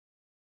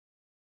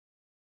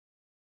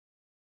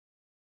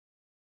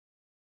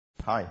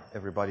Hi,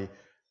 everybody.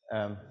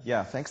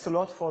 Yeah, thanks a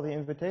lot for the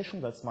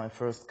invitation. That's my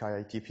first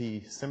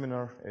KITP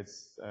seminar.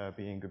 It's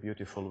being a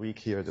beautiful week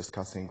here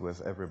discussing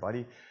with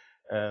everybody.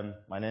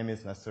 My name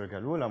is Naceur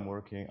Gaaloul.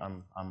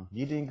 I'm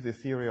leading the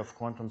theory of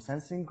quantum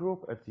sensing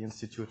group at the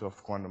Institute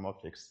of Quantum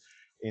Optics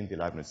in the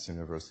Leibniz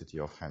University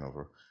of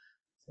Hannover.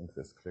 I think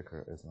this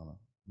clicker is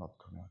not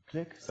going to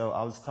click. So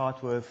I'll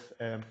start with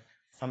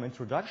some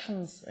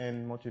introductions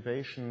and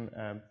motivation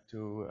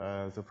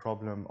to the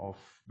problem of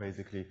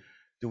basically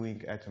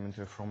doing atom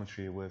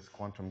interferometry with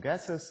quantum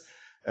gases.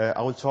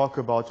 I will talk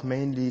about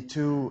mainly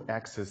two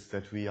axes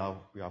that we are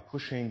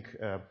pushing.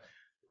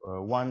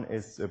 One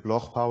is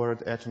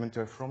Bloch-powered atom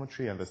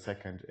interferometry, and the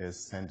second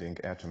is sending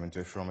atom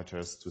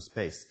interferometers to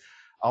space.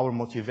 Our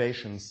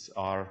motivations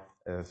are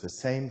the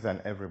same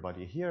than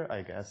everybody here,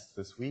 I guess,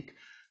 this week,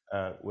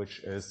 which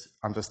is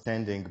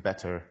understanding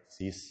better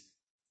these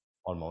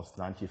almost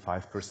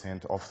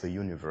 95% of the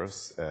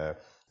universe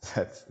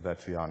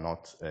that we are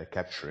not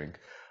capturing.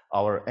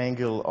 Our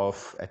angle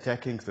of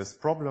attacking this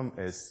problem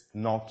is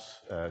not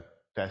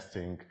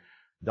testing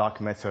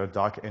dark matter,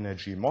 dark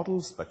energy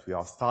models, but we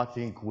are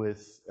starting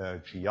with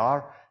GR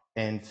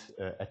and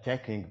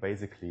attacking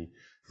basically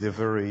the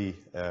very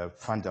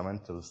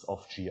fundamentals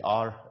of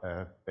GR,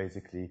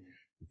 basically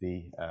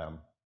the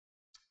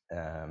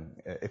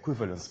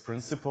equivalence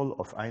principle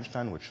of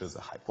Einstein, which is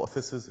a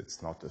hypothesis,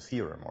 it's not a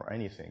theorem or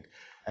anything.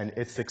 And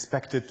it's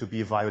expected to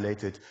be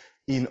violated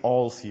in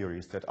all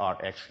theories that are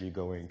actually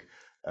going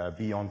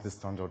beyond the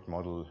standard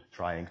model,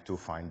 trying to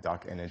find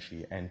dark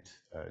energy and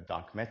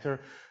dark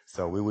matter.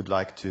 So we would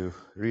like to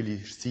really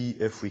see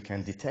if we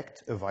can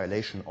detect a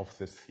violation of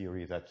this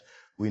theory that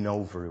we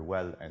know very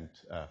well and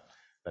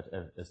that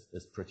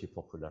is pretty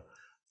popular.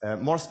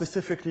 More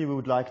specifically, we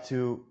would like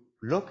to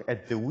look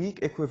at the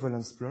weak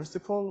equivalence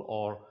principle,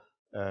 or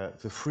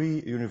the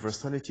free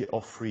universality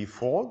of free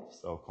fall.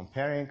 So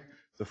comparing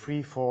the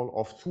free fall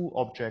of two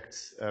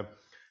objects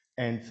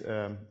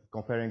and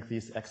comparing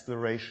these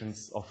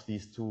accelerations of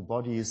these two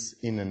bodies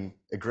in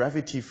a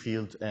gravity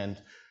field and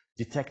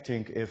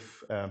detecting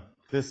if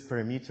this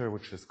parameter,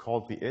 which is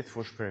called the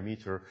Edwards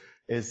parameter,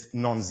 is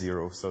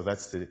non-zero. So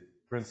that's the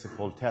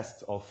principal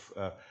test of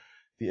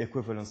the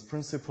equivalence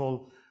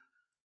principle.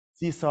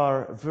 These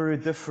are very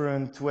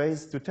different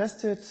ways to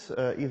test it,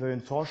 either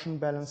in torsion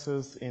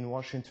balances in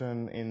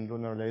Washington, in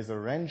lunar laser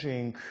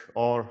ranging,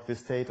 or the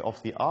state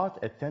of the art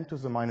at 10 to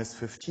the minus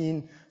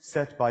 15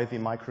 set by the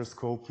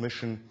microscope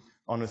mission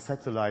on a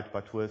satellite,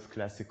 but with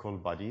classical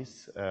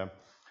bodies.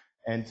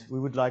 And we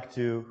would like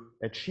to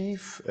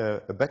achieve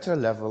a better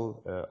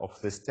level of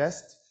this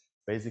test,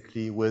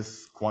 basically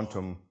with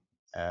quantum,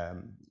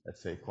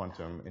 let's say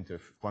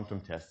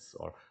quantum tests,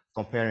 or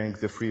comparing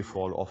the free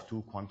fall of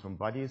two quantum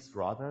bodies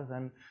rather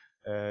than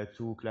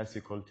two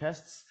classical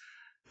tests.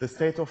 The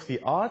state of the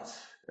art,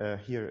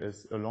 here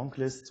is a long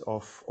list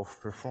of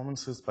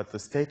performances, but the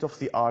state of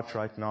the art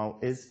right now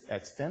is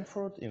at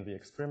Stanford in the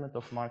experiment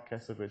of Mark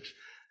Kasevich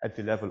at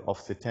the level of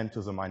the 10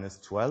 to the minus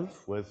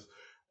 12 with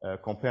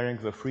comparing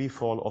the free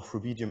fall of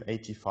rubidium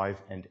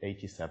 85 and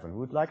 87. We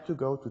would like to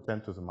go to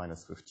 10 to the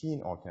minus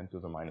 15 or 10 to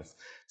the minus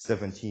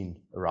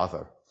 17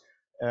 rather.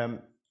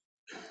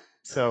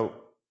 So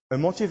a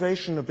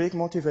big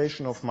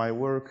motivation of my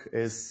work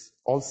is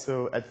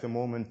also at the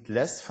moment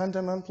less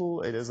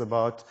fundamental. It is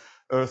about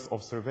Earth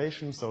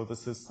observation. So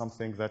this is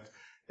something that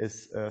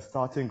is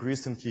starting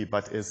recently,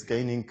 but is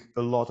gaining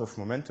a lot of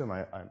momentum.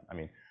 I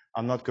mean,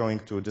 I'm not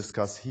going to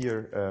discuss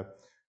here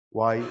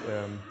why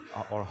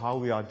or how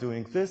we are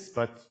doing this,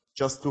 but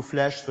just to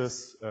flash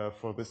this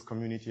for this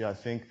community, I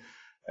think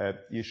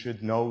you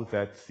should know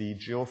that the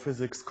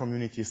geophysics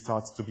community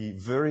starts to be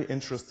very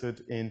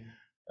interested in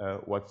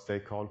what they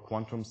call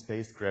quantum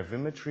space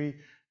gravimetry,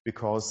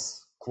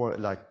 because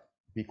like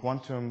the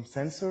quantum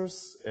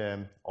sensors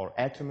or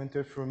atom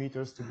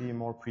interferometers, to be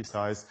more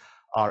precise,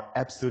 are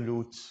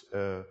absolute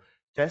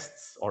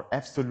tests or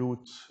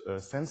absolute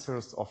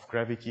sensors of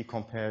gravity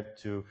compared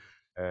to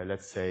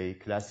let's say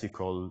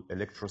classical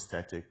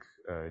electrostatic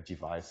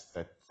device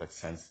that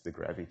sense the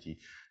gravity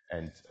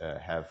and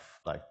have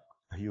like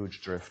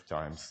huge drift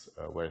times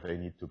where they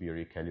need to be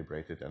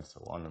recalibrated and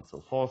so on and so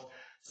forth.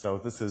 So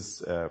this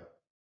is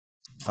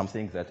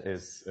something that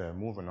is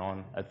moving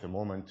on at the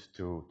moment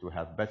to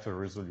have better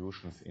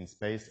resolutions in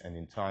space and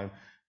in time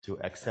to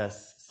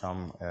access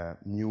some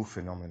new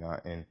phenomena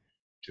in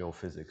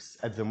geophysics.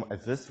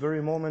 At this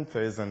very moment,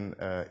 there is an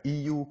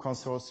EU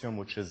consortium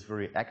which is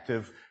very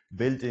active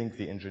building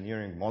the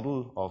engineering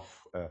model of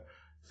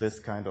this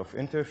kind of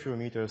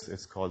interferometers.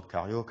 It's called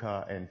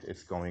Carioca, and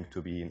it's going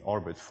to be in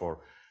orbit for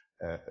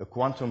a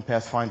quantum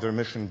pathfinder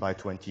mission by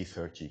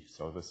 2030.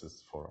 So this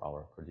is for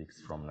our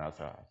colleagues from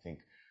NASA, I think,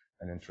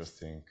 an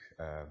interesting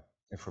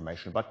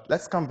information. But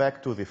let's come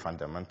back to the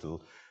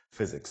fundamental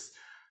physics.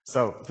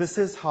 So this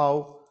is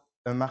how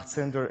a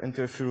Mach-Zehnder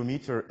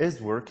interferometer is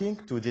working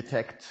to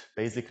detect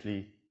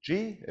basically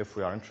G, if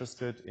we are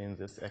interested in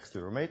this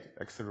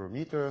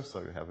accelerometer.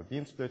 So you have a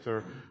beam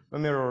splitter, a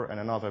mirror, and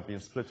another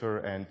beam splitter,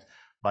 and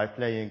By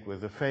playing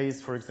with the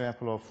phase, for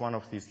example, of one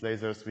of these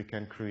lasers, we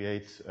can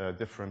create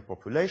different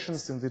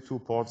populations in the two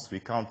ports. We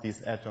count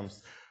these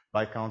atoms.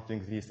 By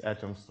counting these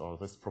atoms, or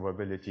this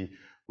probability,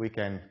 we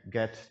can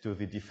get to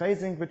the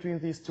dephasing between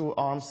these two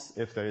arms.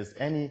 If there is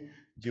any,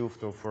 due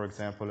to, for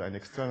example, an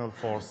external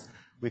force,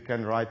 we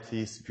can write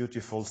these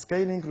beautiful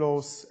scaling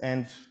laws,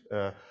 and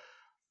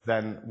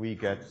then we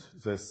get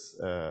this,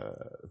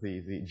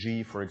 the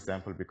G, for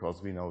example,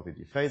 because we know the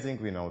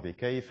dephasing, we know the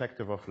K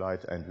effective of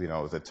light, and we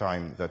know the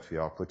time that we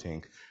are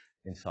putting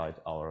inside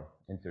our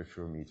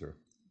interferometer.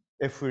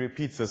 If we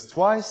repeat this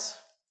twice,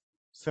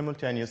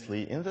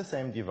 simultaneously in the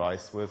same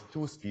device with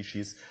two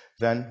species,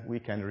 then we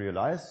can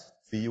realize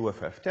the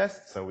UFF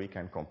test, so we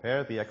can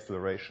compare the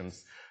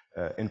accelerations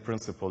in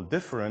principle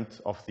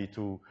different of the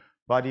two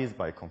bodies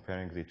by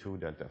comparing the two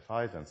delta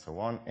phi's and so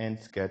on, and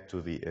get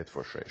to the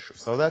Edwards ratio.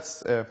 So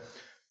that's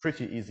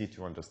pretty easy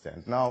to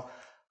understand. Now,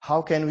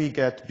 how can we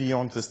get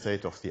beyond the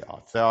state of the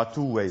art? There are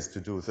two ways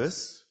to do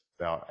this.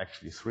 There are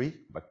actually three,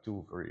 but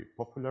two very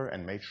popular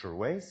and mature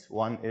ways.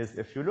 One is,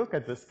 if you look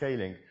at the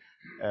scaling,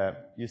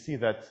 you see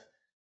that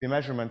the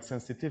measurement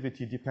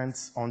sensitivity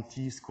depends on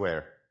t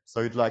square.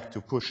 So you'd like to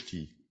push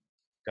t,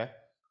 okay?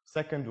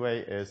 Second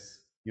way is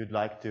you'd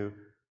like to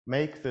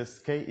make this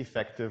k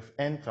effective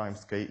n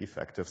times k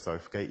effective. So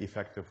if k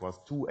effective was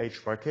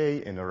 2h bar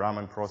k in a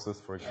Raman process,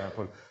 for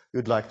example,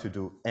 you'd like to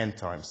do n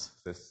times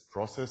this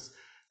process.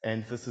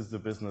 And this is the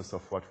business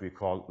of what we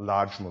call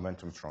large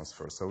momentum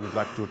transfer. So we'd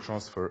like to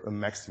transfer a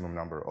maximum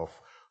number of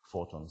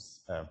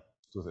photons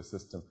to the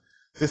system.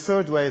 The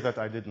third way that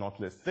I did not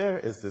list there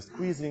is the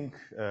squeezing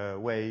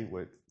way,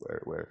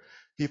 where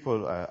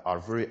people are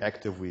very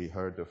active. We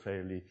heard a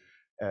fairly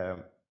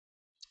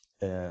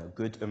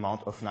good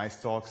amount of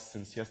nice talks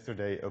since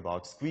yesterday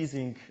about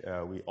squeezing.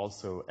 We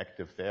also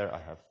active there. I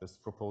have this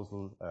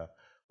proposal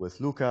with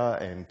Luca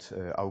and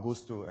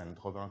Augusto and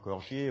Robin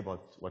Corgier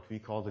about what we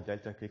call the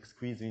delta click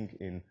squeezing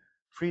in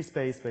free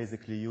space,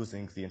 basically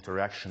using the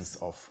interactions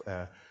of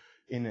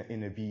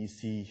in a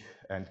BEC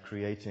and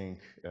creating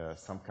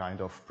some kind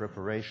of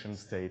preparation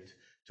state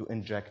to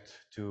inject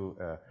to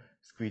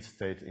squeeze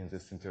state in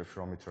this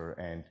interferometer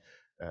and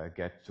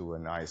get to a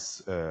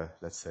nice,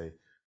 let's say,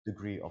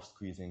 degree of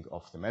squeezing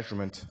of the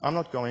measurement. I'm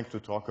not going to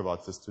talk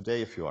about this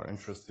today. If you are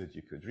interested,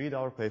 you could read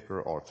our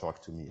paper or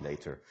talk to me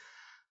later.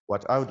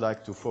 What I would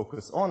like to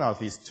focus on are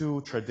these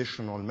two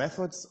traditional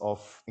methods of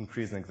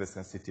increasing the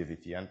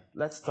sensitivity. And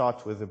let's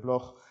start with the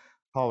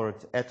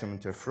Bloch-powered atom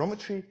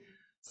interferometry.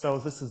 So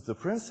this is the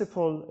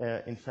principle.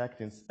 In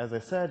fact, as I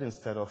said,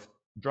 instead of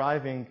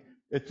driving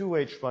a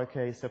 2h bar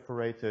k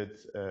separated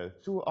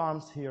two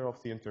arms here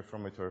of the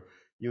interferometer,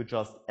 you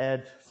just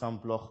add some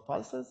Bloch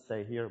pulses,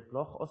 say here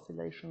Bloch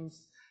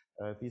oscillations.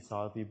 These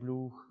are the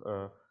blue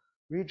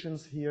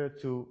regions here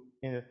to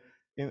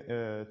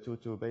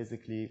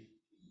basically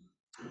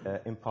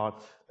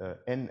impart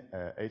n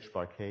h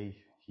bar k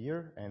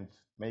here and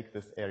make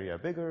this area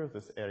bigger.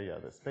 This area,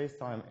 the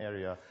space-time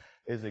area,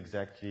 is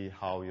exactly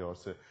how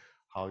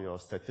your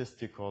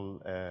statistical,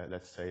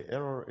 let's say,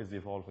 error is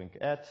evolving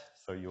at.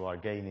 So you are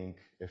gaining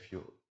if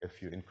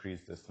you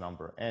increase this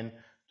number n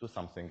to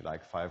something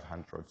like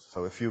 500.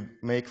 So if you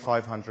make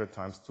 500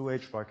 times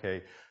 2h bar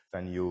k,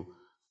 then you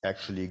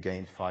actually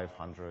gain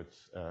 500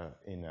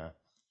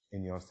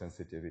 in your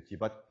sensitivity.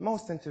 But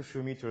most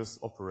interferometers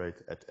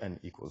operate at n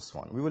equals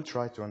 1. We will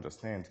try to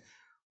understand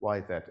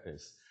why that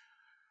is.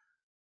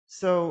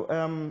 So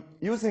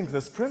using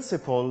this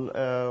principle,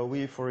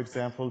 we, for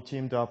example,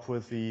 teamed up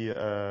with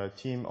the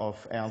team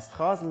of Ernst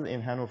Rasel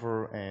in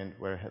Hannover, and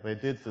where they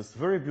did this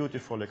very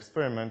beautiful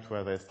experiment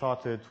where they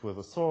started with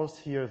a source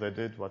here. They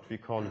did what we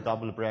call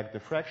double Bragg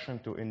diffraction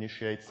to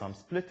initiate some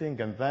splitting,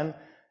 and then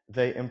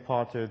they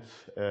imparted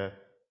a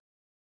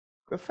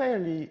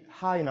fairly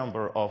high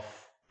number of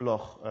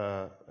Bloch,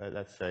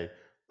 let's say,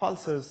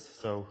 pulses.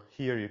 So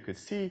here you could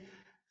see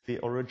the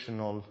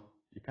original.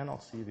 You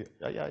cannot see the,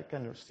 yeah, you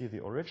can see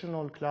the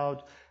original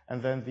cloud, and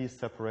then these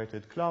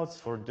separated clouds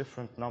for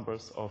different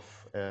numbers of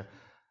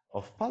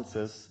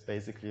pulses,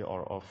 basically,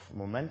 or of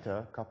momenta,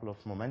 a couple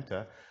of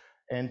momenta,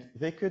 and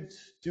they could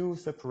do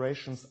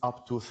separations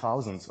up to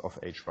thousands of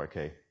h bar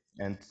k.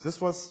 And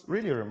this was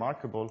really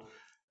remarkable.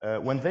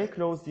 When they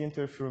closed the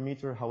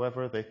interferometer,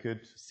 however, they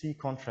could see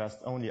contrast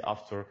only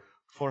after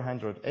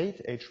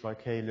 408 h bar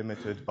k,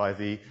 limited by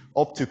the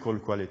optical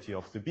quality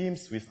of the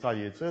beams. We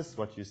studied this.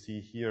 What you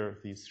see here,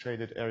 these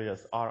shaded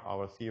areas, are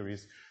our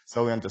theories.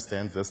 So we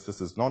understand this.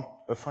 This is not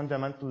a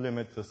fundamental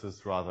limit. This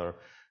is rather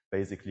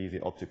basically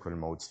the optical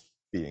modes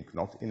being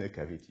not in a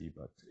cavity,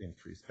 but in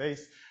free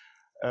space.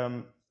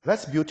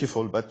 That's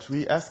beautiful, but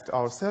we asked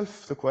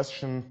ourselves the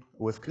question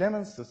with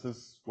Clemens. This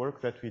is work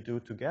that we do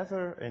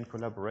together in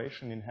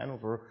collaboration in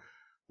Hannover.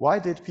 Why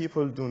did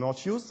people do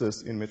not use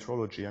this in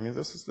metrology? I mean,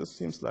 this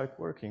seems like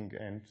working,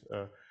 and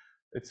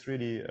it's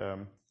really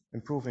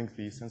improving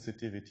the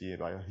sensitivity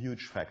by a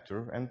huge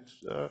factor. And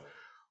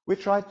we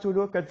tried to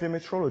look at the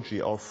metrology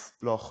of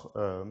Bloch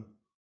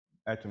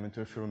atom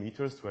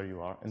interferometers, where you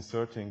are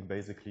inserting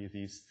basically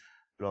these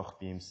Bloch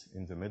beams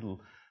in the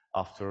middle.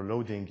 after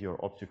loading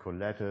your optical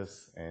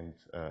lattice and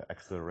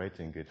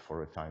accelerating it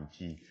for a time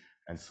t,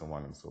 and so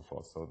on and so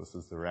forth. So this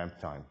is the ramp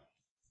time.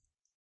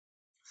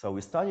 So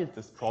we studied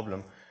this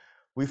problem.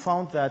 We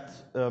found that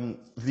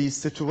the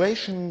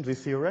situation, the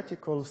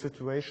theoretical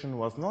situation,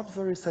 was not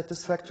very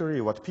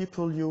satisfactory. What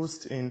people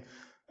used in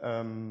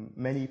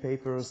many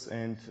papers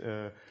and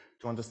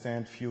to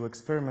understand few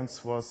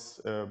experiments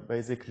was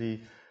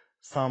basically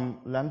some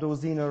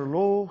Landau-Wiener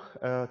law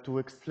to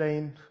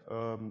explain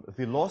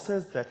the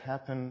losses that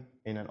happen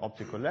in an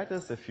optical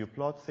lattice. If you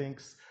plot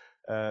things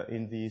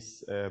in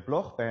these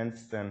Bloch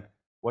bands, then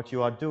what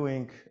you are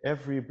doing,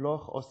 every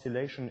Bloch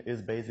oscillation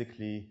is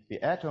basically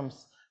the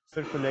atoms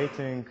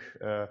circulating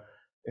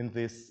in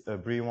this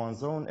Brillouin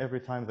zone. Every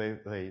time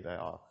they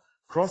are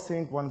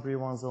crossing one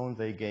Brillouin zone,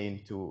 they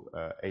gain to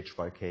h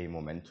by k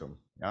momentum.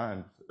 Yeah?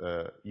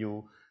 And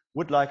you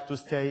would like to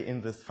stay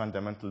in this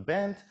fundamental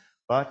band,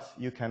 but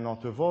you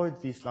cannot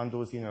avoid these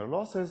Landau-Wiener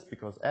losses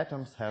because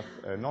atoms have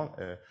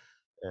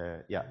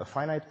a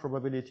finite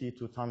probability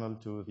to tunnel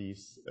to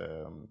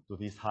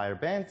these higher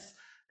bands,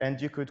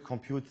 and you could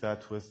compute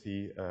that with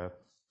the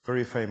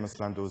very famous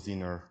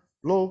Landau-Wiener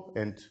law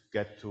and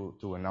get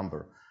to a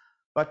number.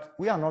 But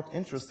we are not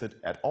interested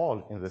at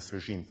all in this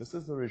regime. This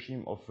is a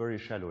regime of very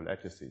shallow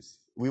lattices.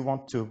 We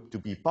want to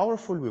be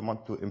powerful, we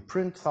want to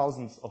imprint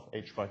thousands of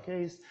h by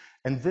k's,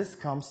 and this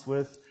comes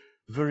with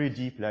very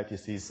deep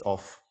lattices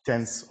of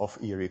tens of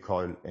Erie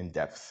coil in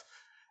depth.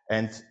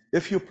 And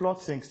if you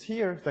plot things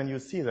here, then you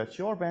see that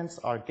your bands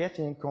are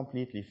getting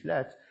completely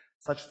flat,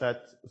 such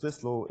that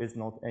this law is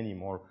not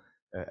anymore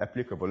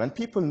applicable. And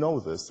people know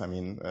this. I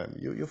mean,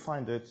 you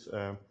find it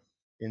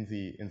in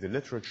the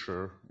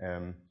literature,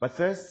 but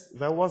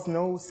there was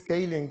no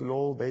scaling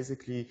law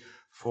basically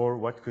for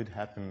what could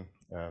happen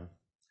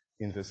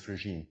in this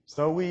regime.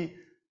 So we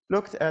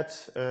looked at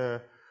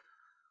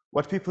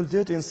what people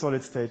did in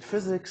solid state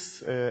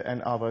physics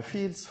and other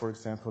fields, for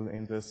example,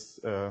 in this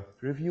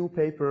review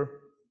paper.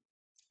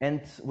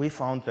 And we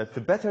found that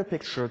the better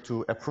picture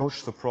to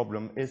approach the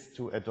problem is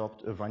to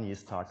adopt a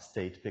Wannier-Stark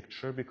state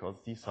picture, because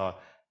these are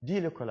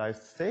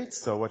delocalized states.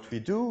 So what we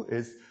do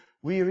is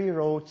we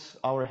rewrote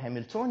our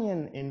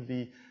Hamiltonian in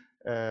the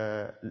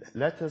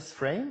lattice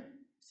frame.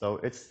 So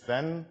it's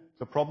then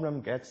the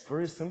problem gets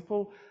very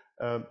simple.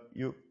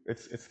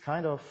 It's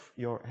kind of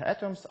your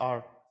atoms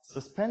are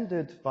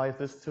suspended by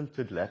this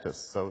tilted lattice.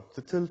 So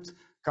the tilt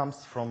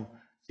comes from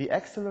the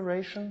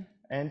acceleration,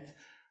 and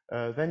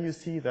then you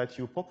see that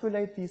you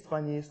populate these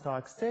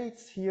Wannier-Stark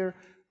states here,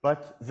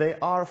 but they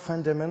are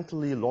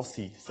fundamentally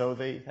lossy. So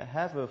they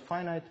have a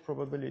finite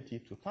probability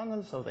to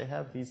tunnel, so they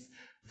have these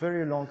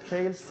very long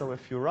tails. So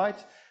if you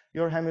write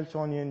your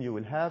Hamiltonian, you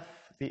will have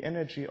the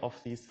energy of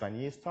these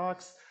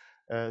Wannier-Starks,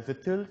 the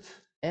tilt,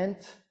 and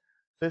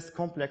this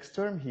complex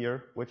term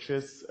here, which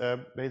is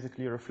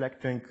basically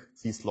reflecting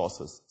these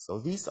losses. So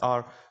these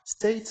are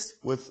states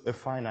with a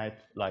finite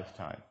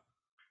lifetime.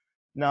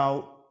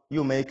 Now,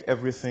 you make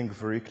everything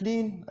very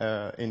clean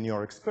in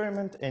your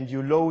experiment, and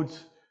you load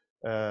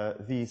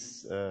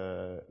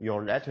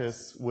your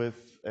lattice with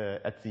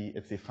at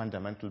the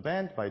fundamental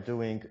band by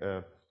doing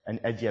an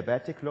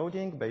adiabatic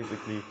loading,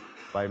 basically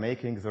by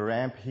making the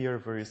ramp here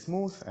very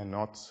smooth and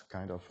not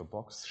kind of a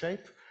box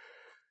shape.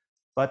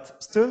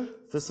 But still,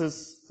 this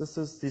is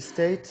the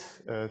state,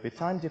 the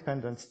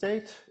time-dependent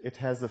state. It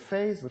has a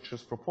phase which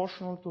is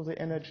proportional to the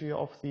energy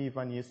of the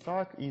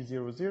Wannier-Stark,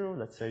 E00.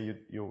 Let's say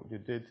you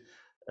did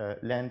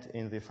land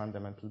in the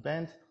fundamental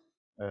band.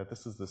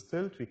 This is the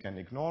tilt we can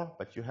ignore,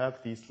 but you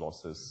have these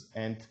losses.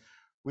 And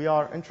we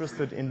are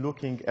interested in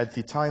looking at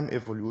the time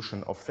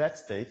evolution of that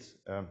state.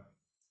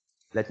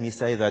 Let me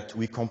say that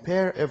we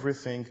compare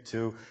everything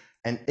to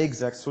an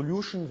exact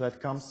solution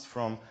that comes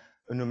from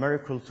a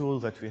numerical tool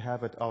that we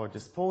have at our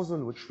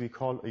disposal, which we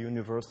call a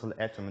universal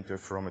atom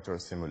interferometer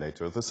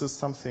simulator. This is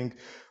something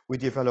we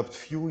developed a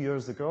few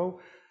years ago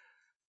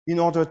in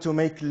order to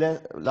make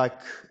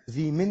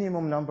the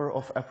minimum number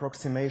of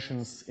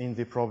approximations in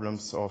the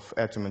problems of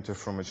atom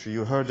interferometry.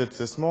 You heard it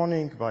this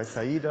morning by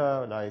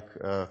Saida, like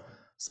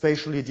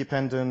spatially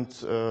dependent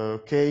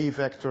K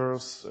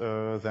vectors.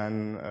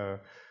 Then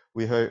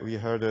we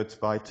heard it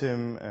by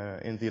Tim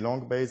in the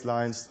long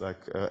baselines,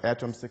 like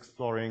atoms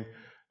exploring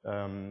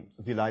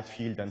the light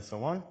field and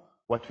so on.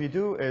 What we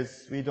do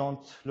is we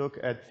don't look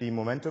at the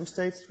momentum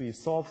states. We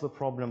solve the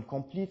problem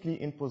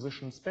completely in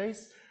position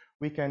space.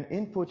 We can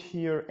input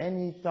here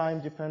any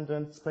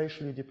time-dependent,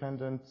 spatially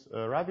dependent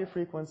Rabi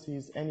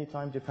frequencies, any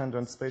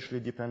time-dependent, spatially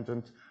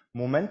dependent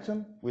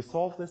momentum. We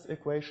solve this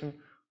equation.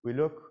 We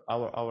look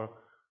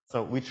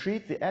so we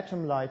treat the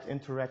atom-light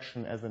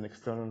interaction as an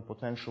external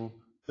potential.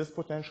 This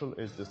potential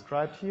is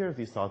described here.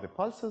 These are the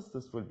pulses.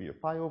 This will be a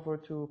pi over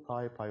 2,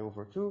 pi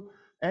over 2.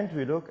 And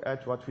we look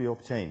at what we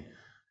obtain.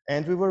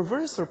 And we were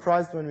very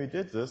surprised when we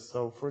did this.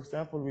 So, for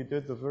example, we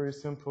did the very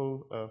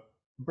simple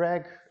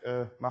Bragg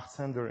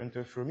Mach-Zehnder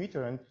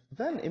interferometer, and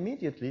then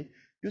immediately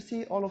you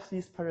see all of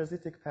these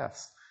parasitic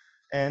paths.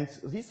 And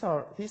these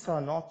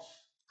are not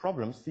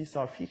problems, these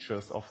are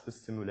features of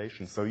this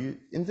simulation. So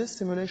in this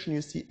simulation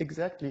you see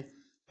exactly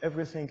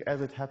everything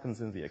as it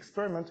happens in the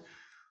experiment.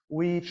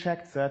 We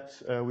checked that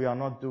we are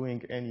not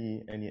doing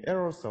any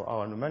errors, so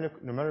our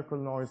numerical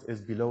noise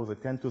is below the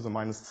 10 to the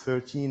minus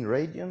 13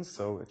 radians,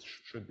 so it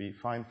should be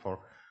fine for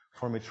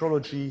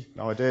metrology.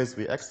 Nowadays,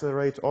 we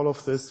accelerate all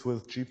of this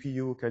with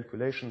GPU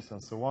calculations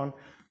and so on.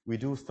 We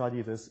do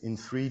study this in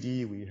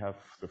 3D. We have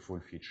the full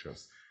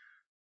features.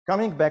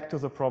 Coming back to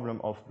the problem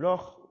of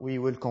Bloch, we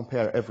will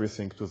compare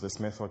everything to this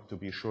method to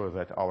be sure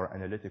that our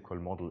analytical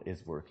model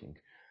is working.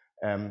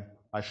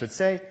 I should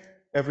say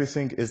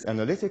everything is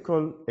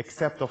analytical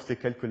except of the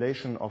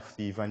calculation of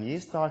the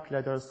Vannier-Stark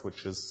ladders,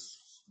 which is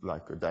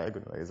like a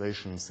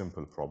diagonalization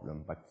simple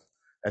problem. But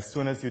as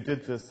soon as you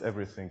did this,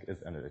 everything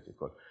is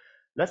analytical.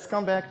 Let's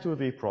come back to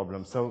the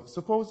problem. So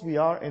suppose we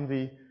are in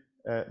the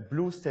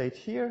blue state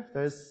here.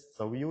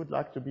 So we would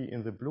like to be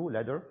in the blue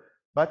ladder,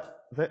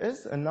 but there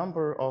is a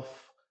number of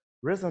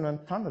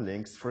resonant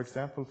tunnelings, for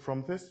example,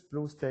 from this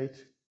blue state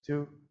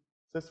to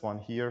this one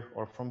here,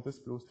 or from this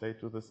blue state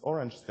to this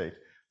orange state.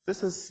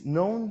 This is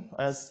known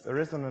as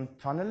resonant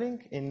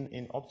tunneling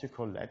in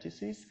optical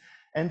lattices,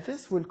 and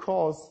this will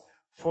cause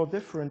for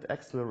different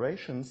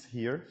accelerations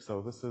here.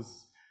 So this is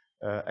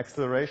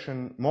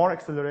acceleration. More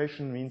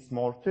acceleration means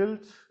more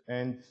tilt,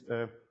 and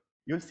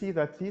you'll see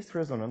that these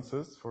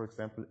resonances, for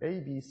example, A,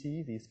 B,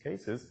 C, these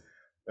cases,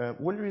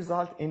 will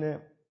result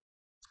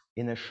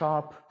in a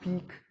sharp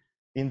peak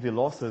in the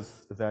losses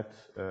that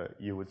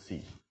you would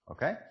see.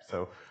 Okay,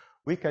 so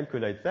we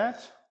calculate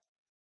that.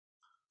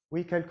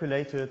 We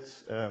calculated,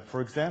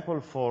 for example,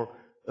 for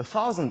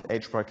 1,000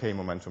 h/k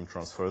momentum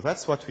transfer.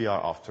 That's what we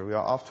are after. We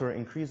are after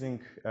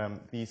increasing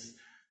these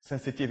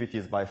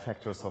sensitivities by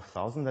factors of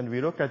 1,000, and we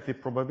look at the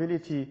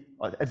probability,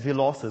 at the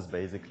losses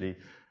basically,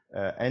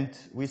 and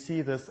we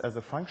see this as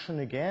a function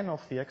again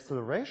of the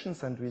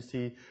accelerations, and we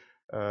see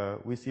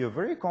a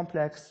very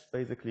complex,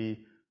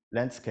 basically,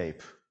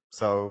 landscape.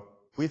 So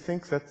we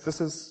think that this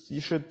is,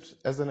 you should,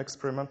 as an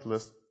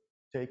experimentalist,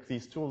 take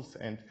these tools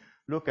and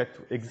look at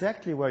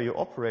exactly where you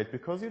operate,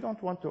 because you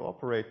don't want to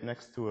operate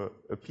next to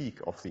a peak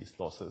of these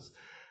losses.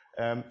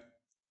 As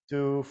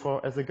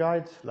a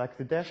guide, like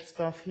the dashed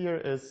stuff here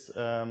is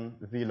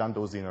the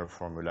Landau-Zener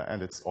formula,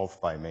 and it's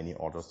off by many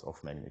orders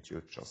of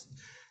magnitude, just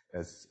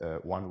as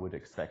one would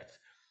expect.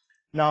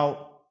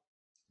 Now,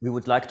 we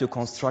would like to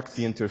construct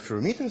the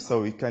interferometer,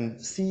 so we can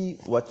see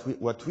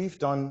what we've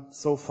done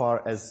so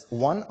far as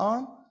one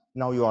arm.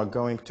 Now you are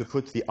going to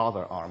put the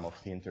other arm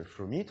of the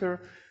interferometer.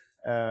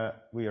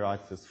 We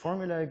write this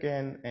formula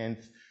again, and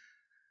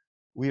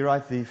we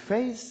write the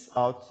phase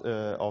out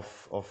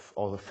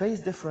or the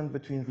phase difference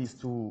between these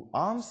two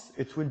arms.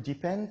 It will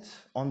depend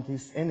on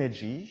this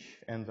energy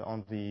and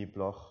on the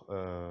Bloch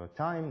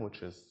time,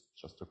 which is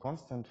just a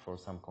constant for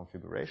some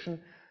configuration.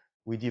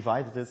 We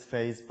divide this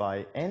phase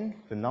by n,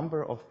 the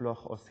number of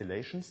Bloch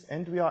oscillations,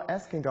 and we are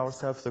asking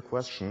ourselves the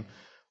question,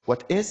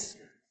 what is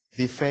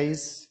the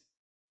phase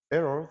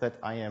error that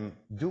I am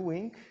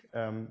doing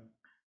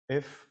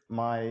if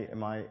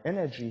my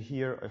energy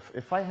here,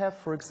 if I have,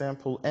 for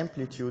example,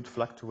 amplitude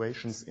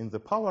fluctuations in the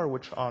power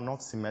which are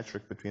not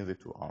symmetric between the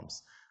two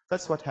arms.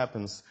 That's what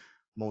happens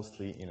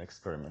mostly in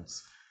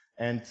experiments.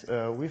 And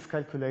we've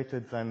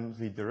calculated then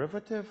the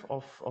derivative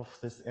of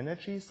this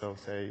energy. So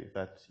say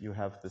that you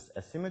have this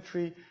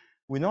asymmetry.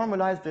 We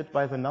normalized it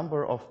by the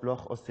number of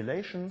Bloch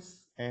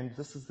oscillations, and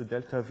this is the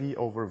delta V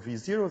over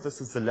V0. This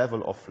is the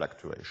level of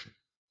fluctuation.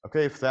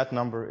 Okay, if that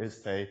number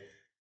is, say,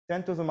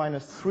 10 to the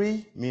minus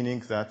 3, meaning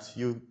that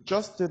you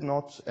just did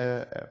not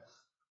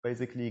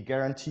basically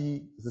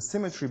guarantee the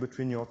symmetry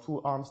between your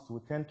two arms to a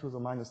 10 to the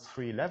minus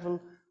 3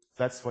 level,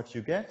 that's what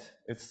you get.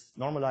 It's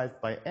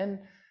normalized by n.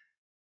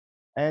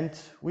 And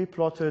we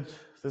plotted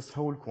this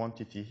whole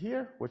quantity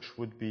here, which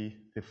would be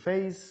the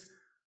phase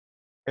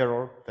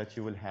error that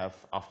you will have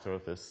after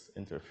this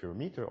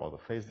interferometer or the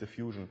phase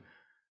diffusion.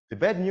 The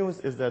bad news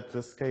is that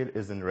the scale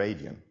is in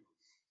radian.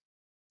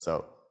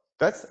 So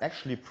that's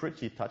actually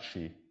pretty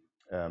touchy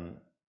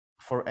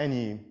for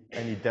any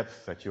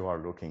depth that you are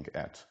looking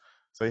at.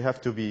 So you have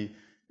to be,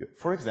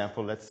 for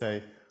example, let's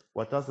say,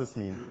 what does this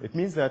mean? It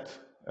means that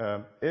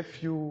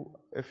if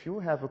you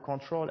have a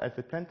control at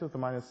the 10 to the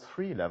minus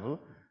 3 level,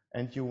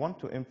 and you want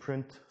to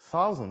imprint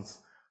thousands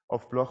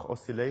of Bloch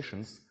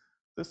oscillations,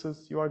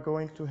 you are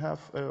going to have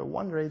a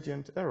 1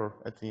 radian error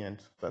at the end.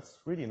 That's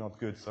really not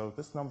good. So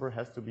this number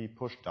has to be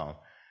pushed down.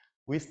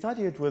 We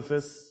studied with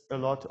this a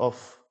lot of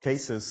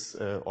cases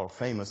or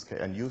famous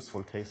and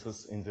useful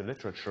cases in the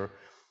literature.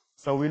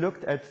 So we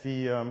looked at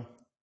the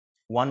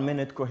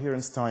 1-minute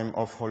coherence time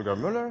of Holger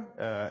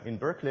Müller in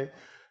Berkeley,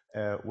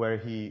 where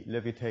he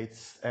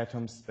levitates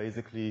atoms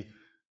basically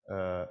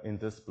in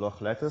this Bloch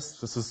lattice.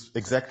 This is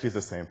exactly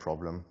the same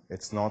problem.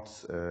 It's not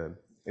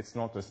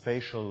a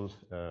spatial,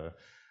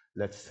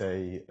 let's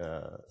say,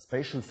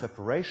 spatial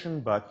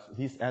separation, but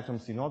these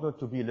atoms, in order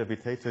to be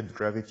levitated,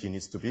 gravity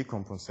needs to be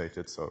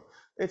compensated. So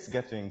it's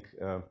getting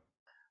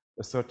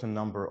a certain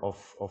number of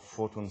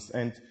photons.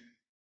 And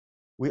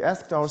we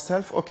asked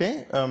ourselves,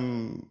 okay,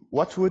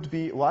 what would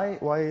be,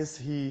 why is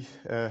he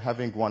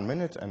having 1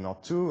 minute and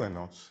not 2 and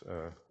not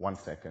 1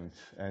 second?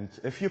 And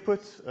if you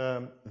put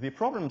the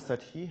problems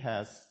that he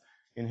has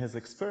in his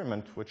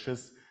experiment, which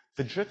is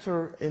the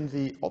jitter in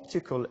the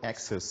optical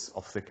axis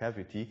of the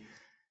cavity,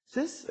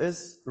 this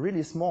is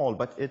really small,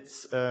 but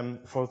it's,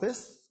 for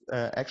this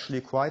actually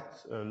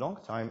quite a long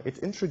time, it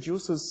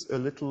introduces a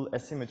little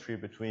asymmetry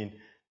between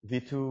the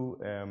two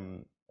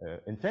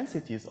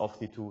intensities of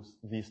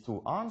these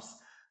two arms.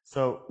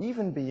 So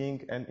even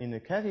being in a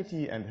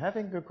cavity and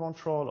having a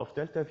control of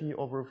delta V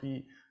over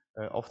V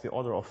of the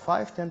order of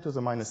 5, 10 to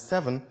the minus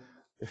 7,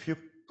 if you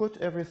put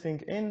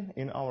everything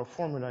in our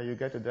formula, you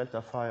get a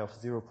delta phi of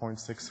 0.6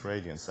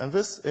 radians. And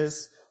this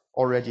is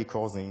already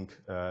causing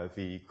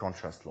the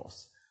contrast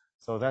loss.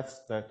 So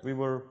that we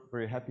were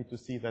very happy to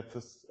see that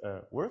this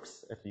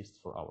works, at least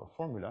for our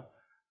formula,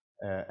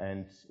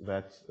 and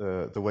that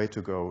the way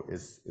to go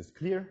is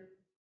clear.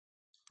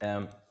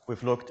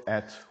 We've looked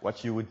at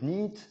what you would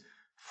need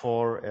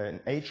for an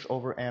H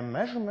over M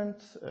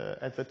measurement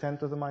at the 10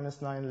 to the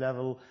minus 9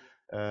 level.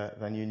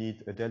 Then you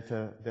need a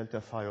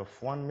delta phi of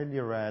 1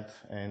 millirad,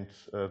 and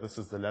this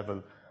is the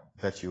level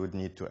that you would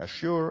need to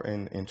assure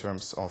in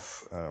terms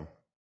of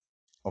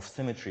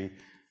symmetry.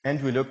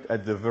 And we looked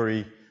at the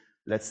very,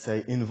 let's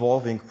say,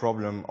 involving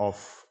problem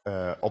of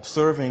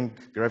observing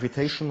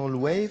gravitational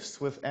waves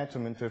with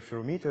atom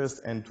interferometers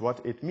and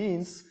what it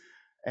means.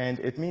 And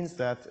it means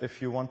that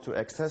if you want to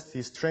access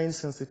these strain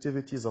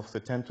sensitivities of the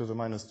 10 to the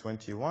minus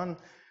 21,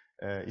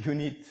 you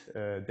need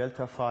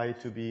delta phi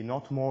to be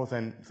not more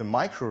than the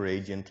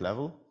microradiant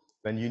level.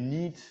 Then you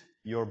need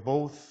your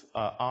both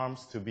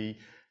arms to be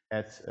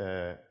at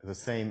the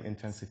same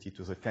intensity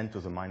to the 10 to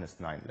the minus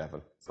 9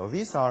 level. So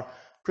these are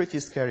pretty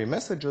scary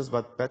messages,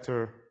 but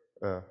better,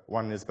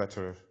 one is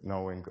better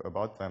knowing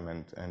about them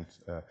and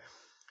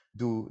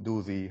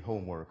do the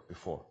homework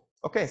before.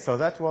 Okay, so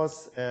that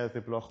was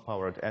the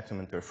Bloch-powered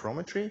atom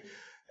interferometry.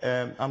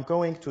 I'm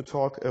going to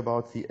talk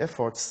about the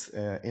efforts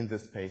in the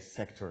space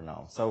sector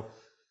now. So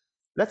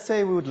let's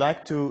say we would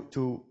like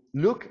to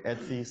look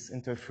at these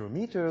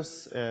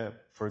interferometers,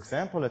 for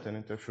example, at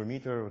an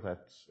interferometer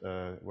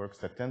that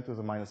works at 10 to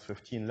the minus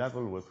 15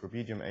 level with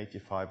rubidium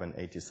 85 and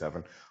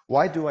 87.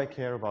 Why do I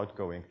care about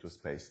going to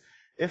space?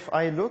 If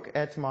I look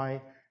at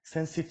my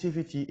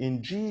sensitivity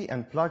in G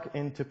and plug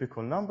in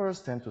typical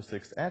numbers, 10 to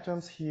 6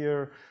 atoms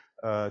here,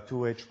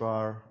 2H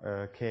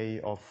bar K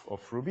of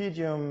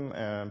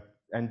rubidium,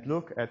 and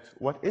look at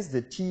what is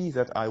the T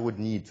that I would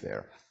need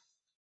there.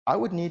 I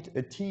would need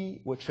a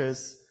T which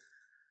is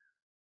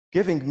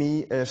giving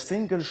me a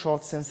single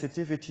shot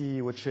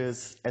sensitivity which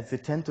is at the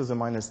 10 to the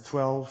minus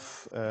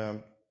 12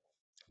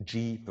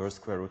 G per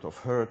square root of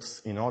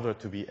Hertz in order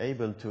to be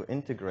able to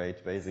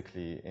integrate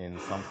basically in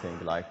something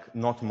like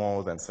not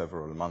more than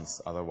several months.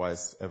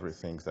 Otherwise,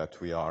 everything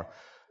that we are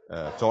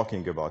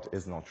talking about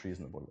is not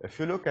reasonable. If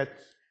you look at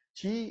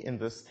T in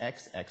this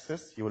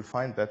x-axis, you will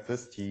find that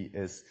this T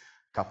is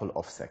a couple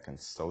of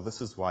seconds. So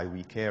this is why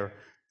we care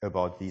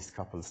about these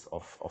couples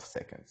of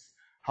seconds.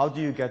 How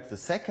do you get the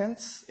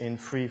seconds in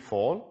free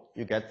fall?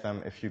 You get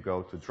them if you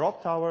go to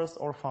drop towers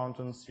or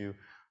fountains,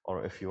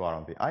 or if you are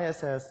on the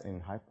ISS,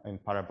 in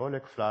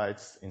parabolic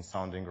flights, in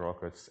sounding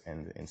rockets,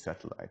 and in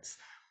satellites,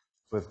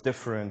 with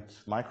different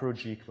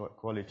micro-G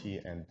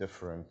quality and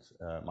different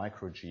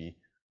micro-G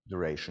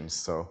durations.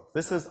 So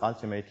this is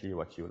ultimately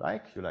what you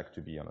like. You like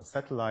to be on a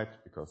satellite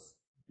because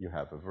you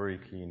have a very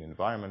clean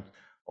environment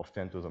of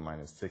 10 to the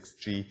minus 6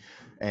 G,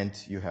 and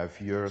you have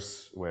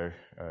years where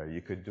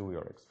you could do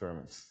your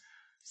experiments.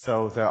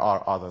 So there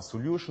are other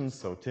solutions.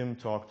 So Tim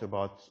talked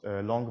about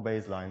long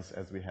baselines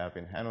as we have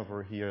in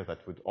Hannover here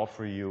that would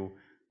offer you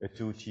a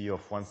 2T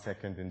of 1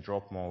 second in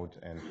drop mode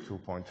and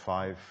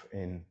 2.5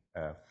 in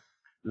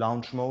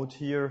launch mode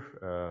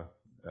here.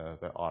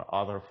 There are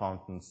other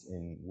fountains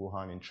in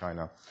Wuhan in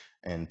China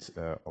and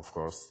of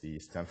course the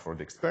Stanford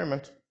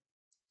experiment.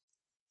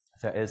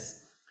 There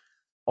is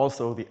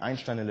also the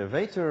Einstein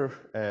elevator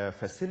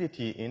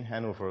facility in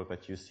Hannover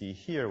that you see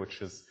here,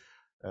 which is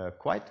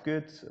quite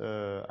good,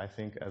 I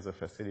think, as a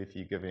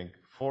facility, giving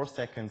 4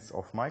 seconds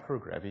of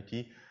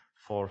microgravity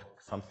for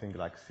something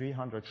like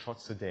 300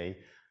 shots a day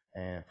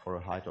for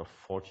a height of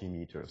 40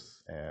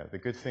 meters. The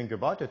good thing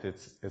about it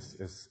is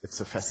it's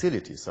a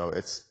facility, so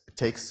it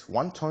takes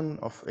 1 ton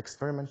of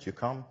experiment. You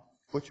come,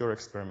 put your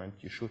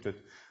experiment, you shoot it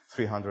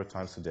 300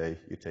 times a day,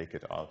 you take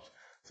it out,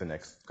 the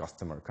next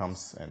customer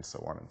comes, and so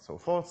on and so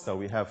forth. So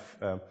we have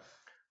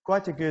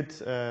quite a good,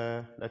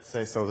 let's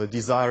say, so the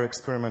DESIRE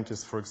experiment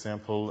is, for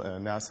example,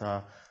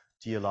 NASA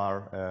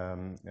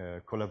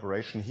DLR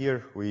collaboration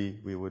here.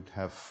 We would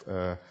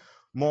have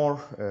more,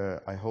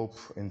 I hope,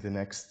 in the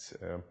next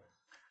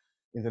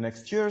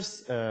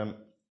years.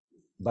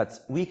 But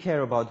we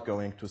care about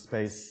going to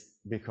space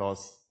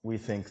because we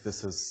think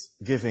this is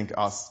giving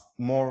us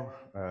more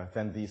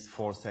than these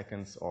 4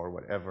 seconds or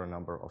whatever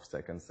number of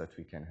seconds that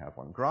we can have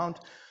on ground.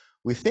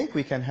 We think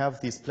we can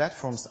have these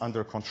platforms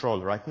under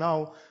control. Right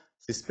now,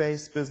 the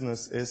space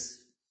business is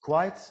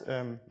quite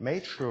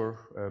mature,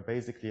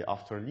 basically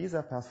after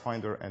LISA,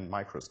 Pathfinder, and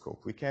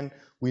microscope.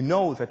 We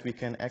know that we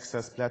can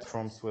access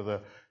platforms with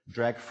a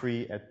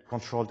drag-free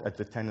controlled at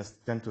the 10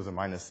 to the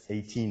minus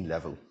 18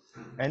 level.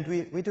 And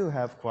we do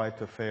have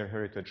quite a fair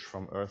heritage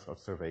from Earth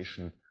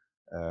observation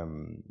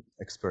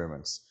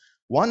experiments.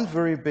 One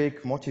very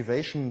big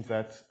motivation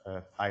that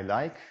I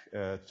like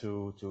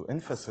to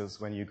emphasize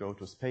when you go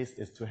to space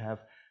is to have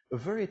a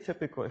very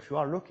typical, if you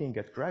are looking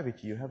at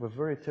gravity, you have a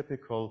very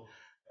typical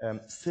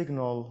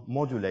signal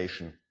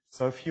modulation.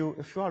 So if you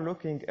are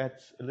looking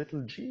at a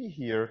little g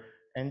here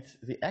and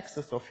the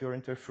axis of your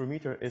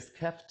interferometer is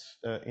kept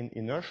in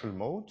inertial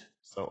mode,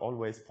 so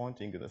always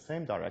pointing in the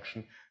same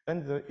direction,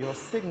 then your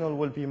signal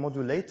will be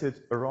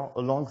modulated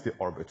along the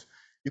orbit.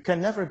 You can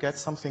never get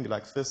something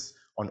like this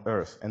on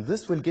Earth, and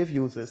this will give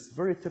you this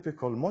very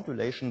typical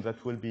modulation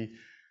that will be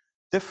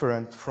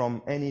different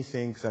from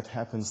anything that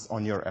happens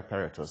on your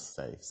apparatus,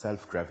 say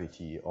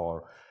self-gravity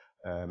or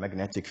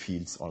magnetic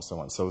fields or so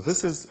on. So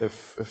this is,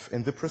 if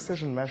in the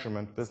precision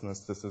measurement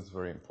business, this is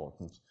very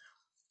important.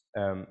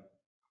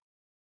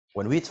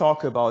 When we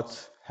talk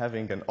about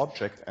having an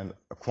object, and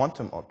a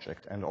quantum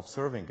object, and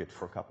observing it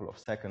for a couple of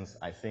seconds,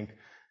 I think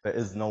there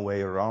is no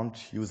way around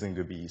using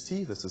the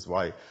BEC. This is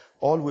why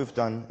all we've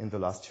done in the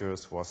last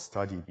years was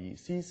study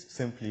BECs.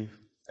 Simply,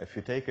 if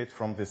you take it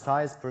from the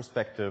size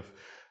perspective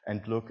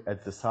and look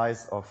at the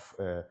size of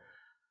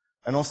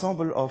an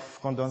ensemble of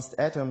condensed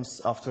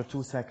atoms, after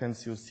 2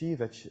 seconds, you see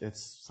that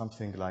it's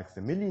something like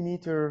the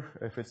millimeter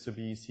if it's a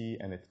BEC,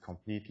 and it's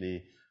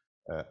completely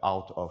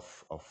out of,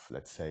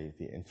 let's say,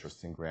 the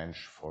interesting range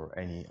for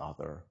any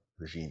other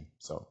regime.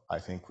 So I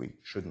think we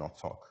should not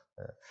talk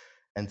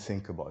and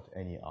think about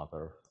any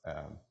other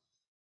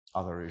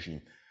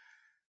regime.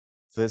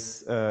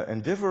 This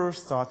endeavor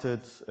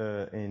started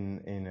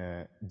in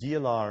a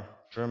DLR,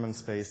 German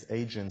Space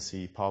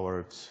Agency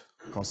powered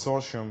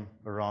consortium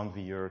around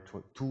the year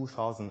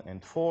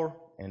 2004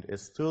 and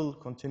is still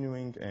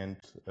continuing, and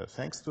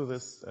thanks to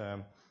this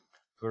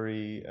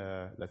very,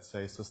 let's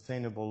say,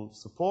 sustainable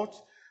support,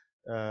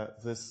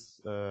 this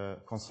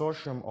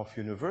consortium of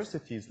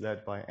universities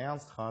led by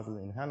Ernst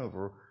Hasel in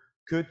Hannover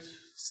could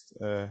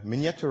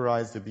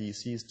miniaturize the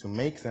BECs to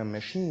make them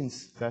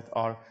machines that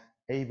are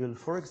able,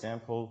 for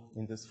example,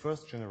 in this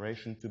first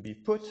generation, to be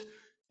put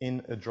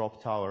in a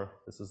drop tower.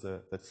 This is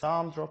the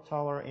ZAM drop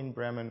tower in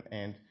Bremen,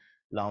 and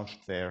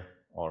launched there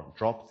or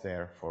dropped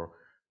there for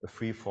a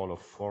free fall of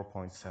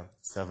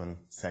 4.7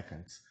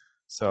 seconds.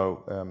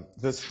 So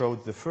this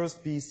showed the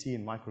first BEC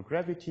in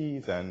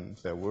microgravity. Then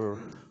there were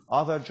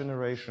other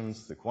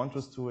generations. The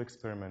Quantus 2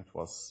 experiment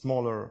was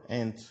smaller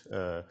and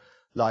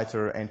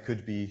lighter and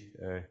could be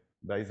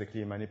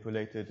basically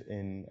manipulated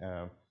in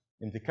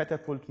the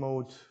catapult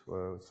mode.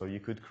 So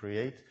you could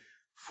create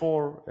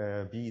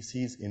 4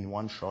 BECs in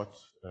one shot,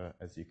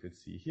 as you could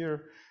see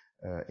here,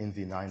 in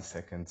the 9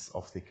 seconds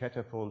of the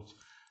catapult.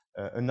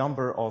 A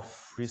number of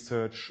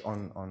research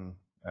on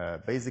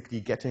basically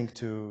getting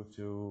to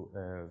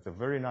the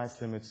very nice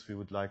limits we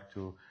would like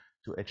to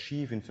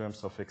achieve in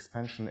terms of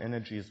expansion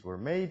energies were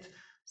made.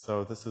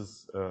 So this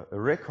is a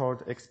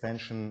record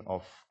expansion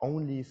of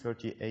only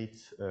 38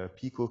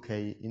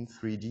 pico-K in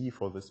 3D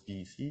for this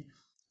BEC.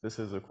 This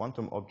is a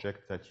quantum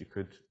object that you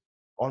could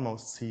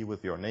almost see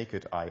with your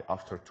naked eye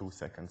after 2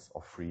 seconds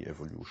of free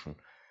evolution.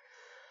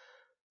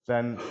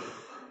 Then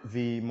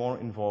the more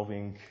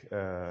involving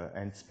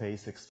and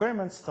space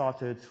experiments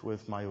started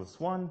with MAIOS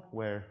 1,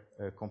 where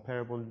a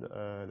comparable,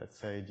 let's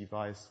say,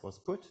 device was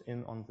put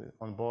in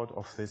on board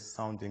of this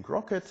sounding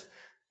rocket,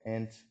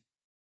 and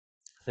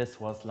this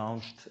was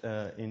launched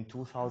in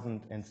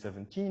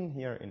 2017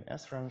 here in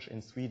Esrange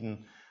in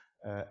Sweden.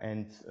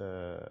 And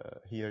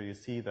here you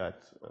see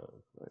that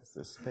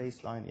the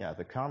space line, yeah,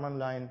 the Kármán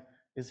line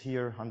is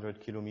here,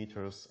 100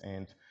 kilometers,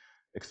 and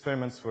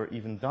experiments were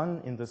even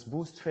done in this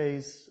boost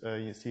phase.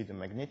 You see the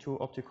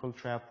magneto-optical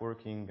trap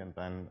working, and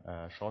then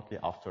shortly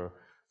after,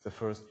 the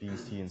first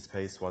BEC in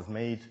space was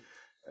made,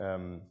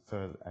 and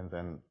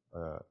then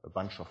a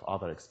bunch of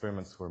other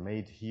experiments were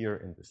made here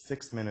in the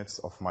 6 minutes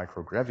of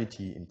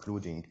microgravity,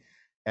 including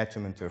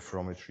atom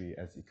interferometry,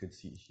 as you could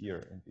see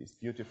here in these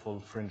beautiful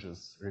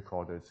fringes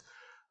recorded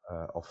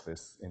of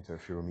this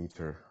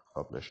interferometer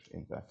published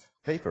in that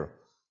paper.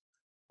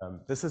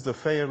 This is a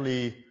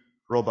fairly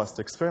robust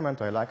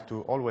experiment. I like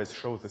to always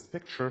show this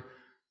picture.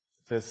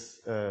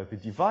 The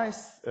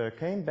device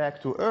came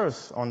back to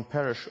Earth on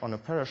a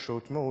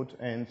parachute mode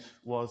and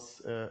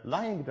was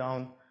lying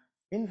down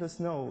in the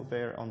snow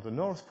there on the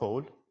North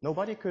Pole.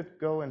 Nobody could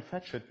go and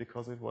fetch it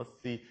because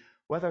the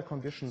weather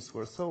conditions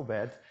were so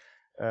bad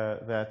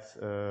that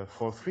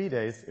for 3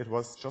 days it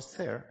was just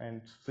there,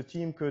 and the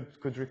team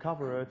could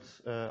recover it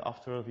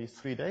after these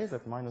 3 days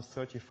at minus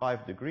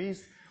 35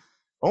 degrees.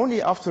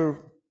 Only after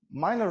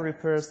minor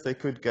repairs they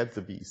could get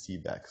the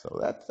BEC back. So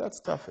that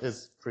stuff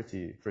is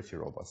pretty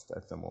robust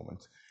at the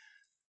moment.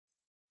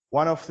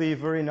 One of the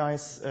very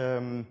nice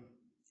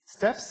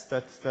steps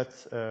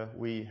that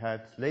we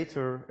had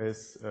later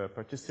is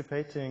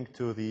participating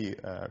to the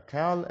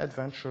KAL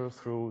adventure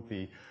through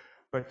the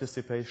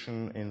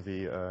participation in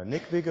the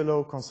Nick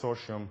Bigelow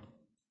consortium.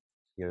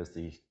 Here's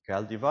the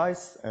Gal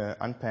device,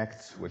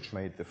 unpacked, which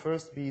made the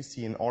first BEC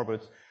in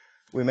orbit.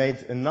 We made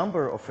a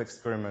number of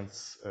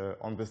experiments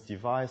on this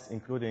device,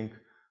 including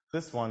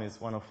this one is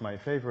one of my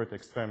favorite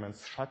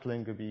experiments,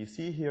 shuttling a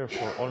BEC here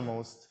for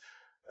almost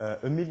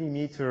a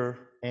millimeter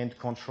and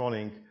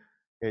controlling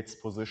its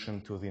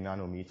position to the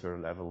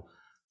nanometer level.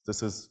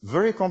 This is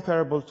very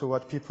comparable to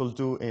what people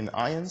do in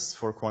ions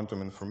for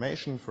quantum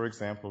information, for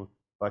example,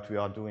 but we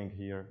are doing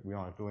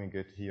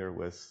it here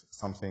with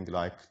something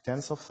like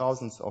tens of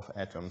thousands of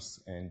atoms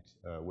and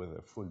with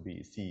a full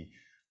BEC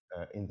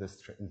in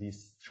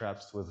these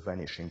traps with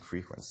vanishing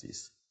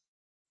frequencies.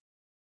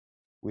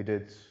 We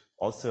did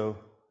also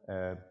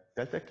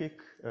delta kick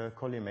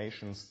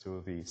collimations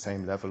to the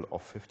same level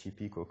of 50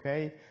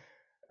 pico-K.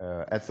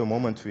 At the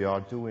moment, we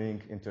are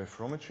doing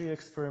interferometry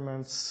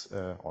experiments,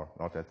 or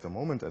not at the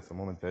moment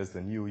there's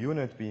a new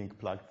unit being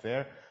plugged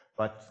there,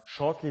 but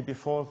shortly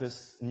before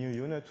this new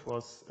unit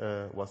was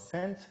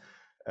sent,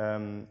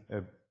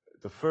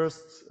 the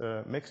first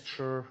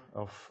mixture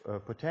of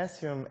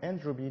potassium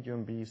and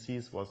rubidium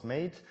BECs was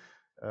made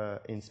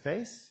in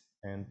space,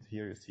 and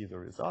here you see the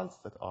results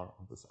that are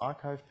on this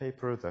archive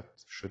paper that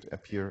should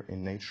appear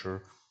in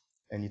Nature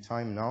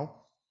anytime now.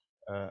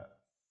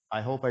 I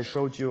hope I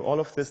showed you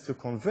all of this to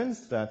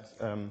convince that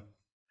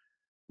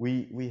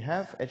we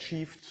have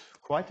achieved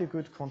quite a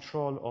good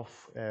control of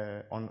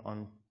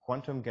on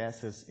quantum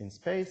gases in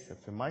space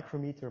at the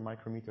micrometer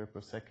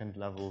per second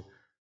level,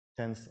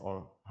 tens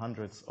or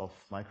hundreds of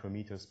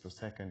micrometers per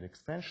second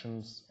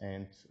expansions,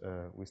 and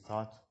we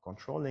start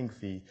controlling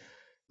the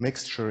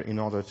mixture in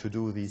order to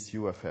do these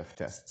UFF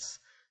tests.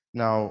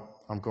 Now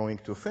I'm going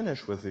to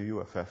finish with the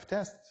UFF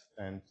test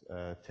and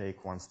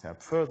take one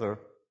step further.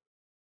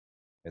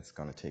 It's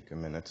going to take a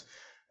minute.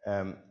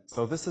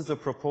 So this is a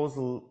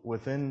proposal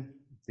within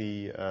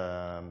the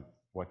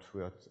what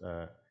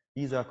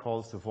ESA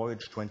calls the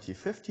Voyage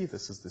 2050.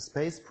 This is the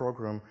space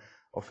program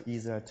of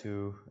ESA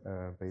to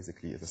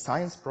basically the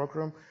science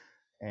program.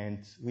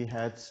 And we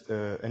had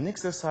an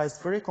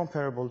exercise very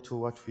comparable to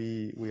what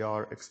we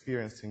are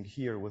experiencing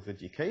here with the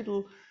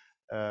decadal.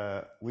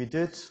 We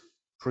did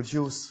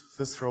produce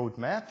this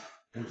roadmap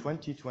in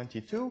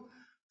 2022.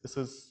 This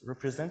is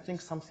representing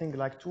something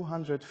like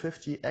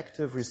 250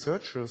 active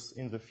researchers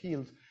in the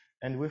field,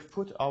 and we've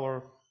put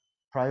our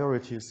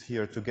priorities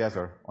here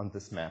together on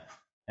this map.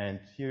 And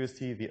here you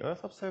see the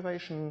Earth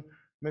observation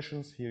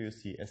missions. Here you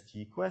see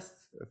ST-Quest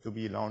to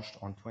be launched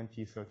on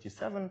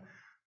 2037,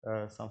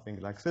 something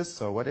like this.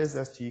 So what is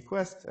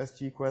ST-Quest?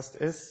 ST-Quest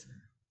is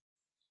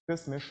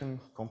this mission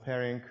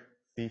comparing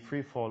the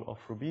free fall of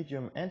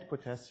rubidium and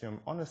potassium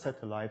on a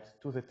satellite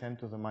to the 10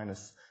 to the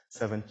minus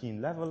 17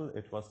 level.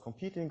 It was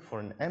competing for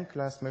an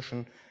M-class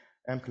mission.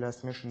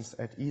 M-class missions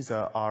at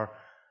ESA are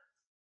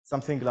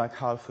something like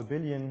 €500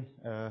 million.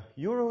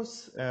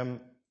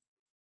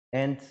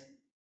 And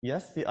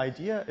yes, the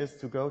idea is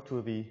to go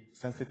to the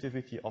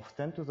sensitivity of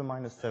 10 to the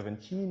minus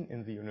 17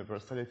 in the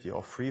universality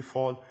of free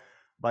fall.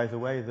 By the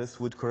way, this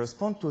would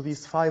correspond to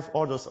these 5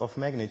 orders of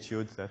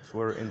magnitude that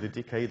were in the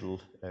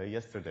decadal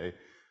yesterday,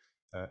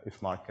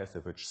 if Mark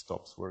Kasevich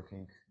stops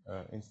working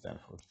in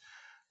Stanford.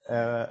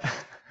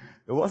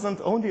 It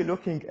wasn't only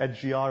looking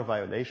at GR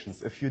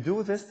violations. If you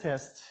do this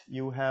test,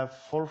 you have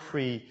for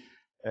free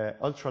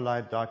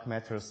ultralight dark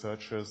matter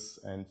searches,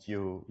 and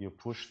you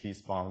push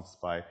these bounds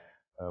by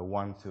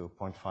 1 to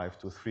 0.5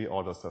 to 3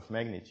 orders of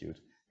magnitude.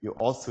 You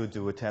also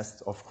do a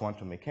test of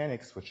quantum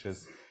mechanics, which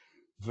is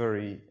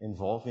very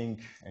involving,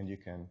 and you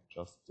can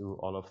just do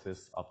all of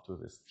this up to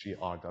this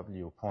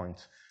GRW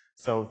point.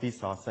 So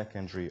these are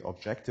secondary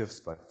objectives,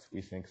 but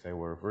we think they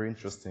were very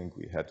interesting.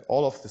 We had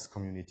all of this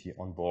community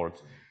on board.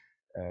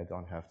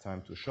 Don't have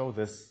time to show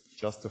this.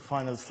 Just a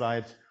final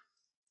slide.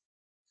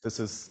 This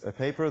is a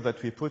paper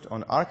that we put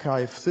on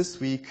arXiv this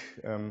week,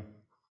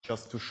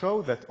 just to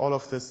show that all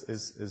of this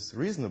is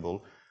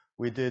reasonable.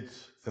 We did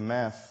the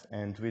math,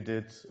 and we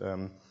did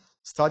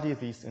study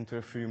these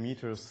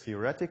interferometers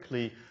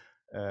theoretically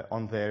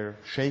on their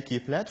shaky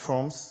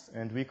platforms,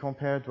 and we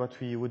compared what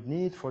we would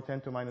need for 10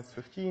 to the minus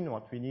 15,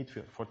 what we need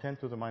for 10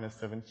 to the minus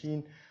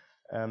 17.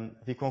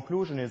 The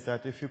conclusion is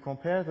that if you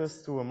compare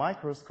this to a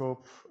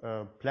microscope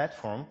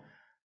platform,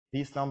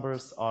 these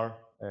numbers are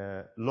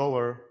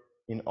lower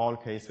in all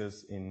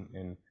cases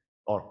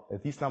or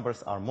these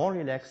numbers are more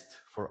relaxed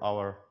for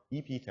our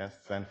EP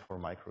tests than for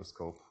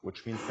microscope,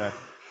 which means that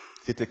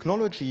the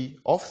technology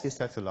of the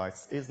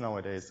satellites is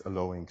nowadays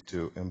allowing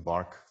to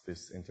embark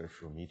this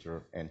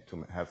interferometer and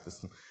to have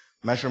this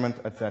measurement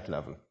at that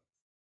level.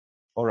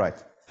 All right,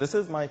 this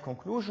is my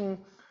conclusion.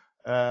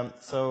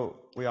 So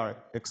we are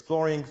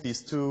exploring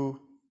these two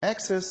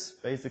axes,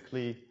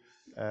 basically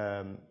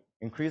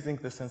increasing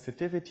the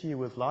sensitivity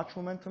with large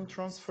momentum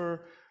transfer.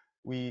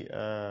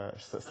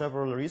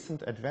 Several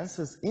recent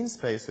advances in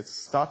space. It's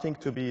starting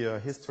to be a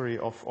history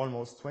of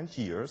almost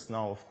 20 years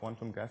now of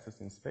quantum gases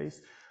in space.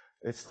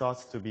 It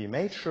starts to be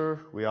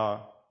mature. We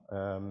are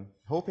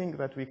hoping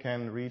that we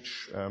can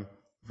reach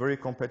very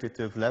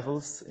competitive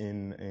levels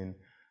in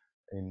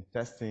in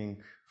testing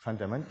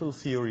fundamental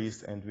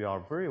theories, and we are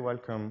very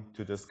welcome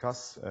to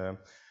discuss.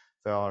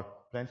 There are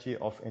plenty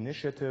of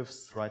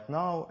initiatives right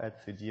now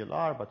at the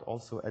DLR, but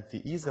also at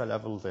the ESA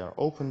level. They are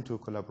open to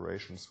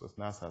collaborations with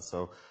NASA.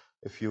 So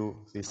if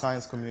the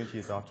science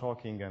communities are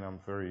talking, and I'm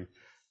very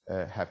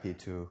happy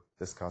to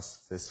discuss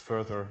this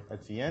further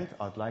at the end.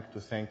 I'd like to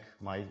thank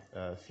my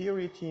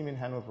theory team in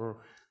Hannover,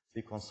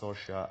 the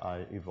consortia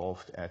I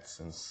evolved at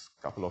since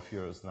a couple of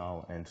years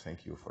now, and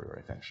thank you for your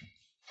attention.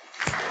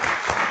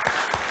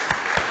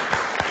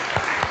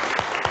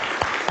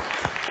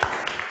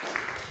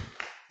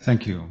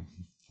 Thank you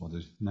for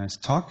the nice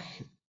talk.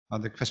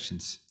 Other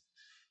questions?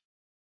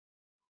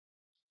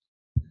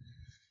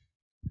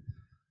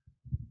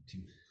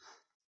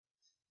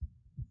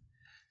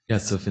 Yeah,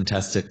 so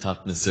fantastic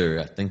talk,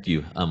 Naceur. Thank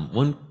you.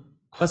 One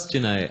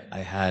question I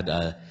had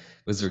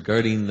was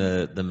regarding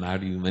the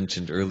matter you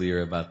mentioned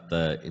earlier about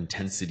the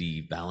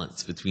intensity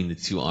balance between the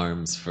two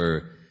arms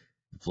for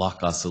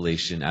Bloch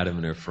oscillation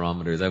atom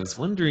interferometers. I was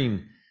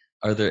wondering,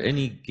 are there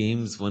any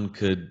games one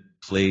could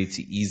play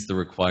to ease the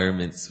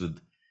requirements with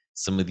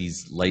some of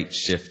these light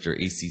shift or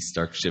AC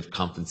stark shift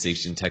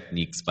compensation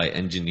techniques by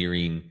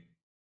engineering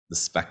the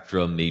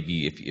spectrum,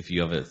 maybe if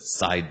you have a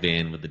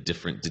sideband with a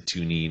different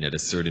detuning at a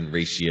certain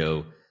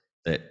ratio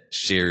that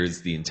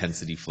shares the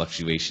intensity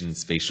fluctuation in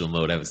spatial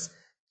mode? I was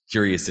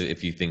curious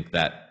if you think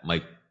that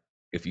might,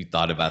 if you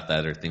thought about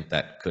that or think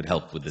that could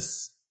help with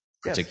this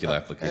particular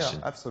application.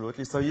 Yeah,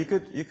 absolutely. So you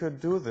could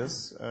do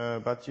this,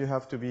 but you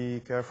have to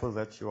be careful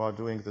that you are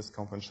doing this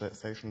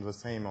compensation the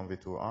same on the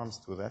two arms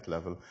to that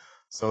level.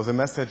 So the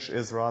message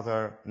is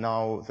rather,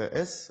 now there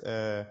is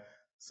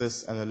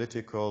this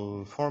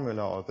analytical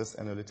formula or this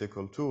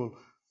analytical tool.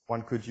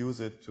 One could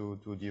use it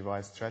to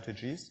devise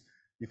strategies.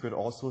 You could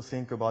also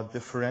think about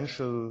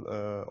differential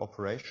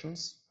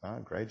operations,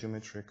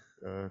 gradiometric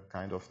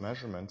kind of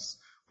measurements,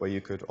 where you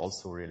could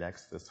also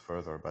relax this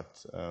further.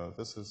 But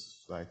this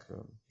is like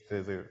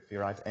the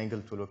right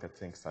angle to look at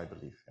things, I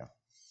believe. Yeah.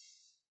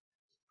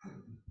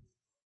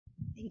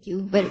 Thank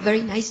you. Very,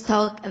 very nice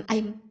talk.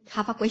 I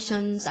have a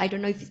question. I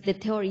don't know if it's the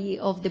theory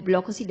of the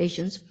Bloch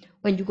oscillations.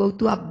 When you go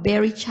to a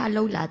very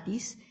shallow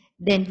lattice,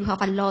 then you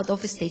have a lot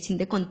of states in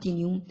the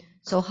continuum.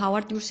 So how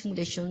are your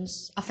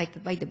simulations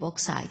affected by the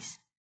box size?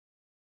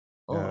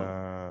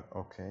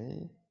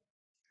 Okay.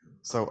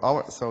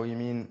 So you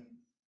mean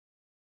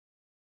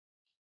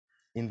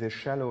in the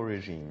shallow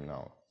regime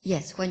now?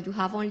 Yes, when you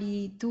have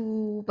only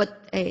two,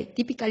 but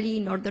typically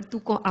in order to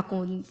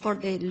account for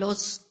the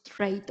loss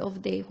rate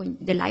of the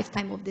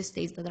lifetime of the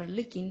states that are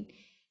leaking,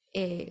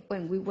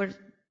 when we were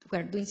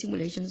doing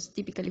simulations,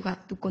 typically we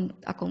have to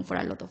account for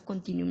a lot of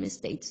continuum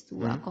states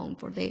to account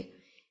for the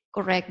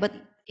correct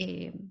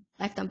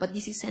lifetime. But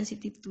this is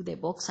sensitive to the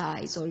box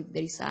size, or if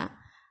there is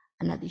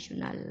an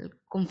additional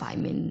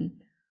confinement.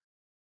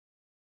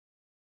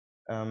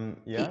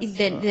 Yes.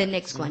 The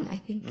next one, I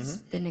think,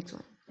 is the next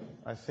one.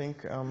 I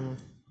think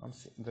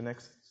the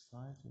next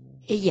slide.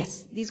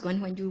 Yes, this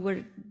one, when you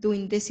were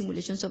doing the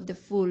simulations of the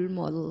full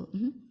model.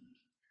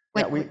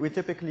 Yeah, we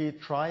typically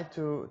try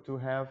to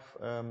have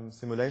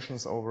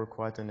simulations over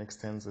quite an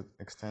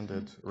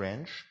extended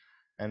range.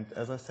 And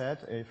as I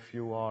said, if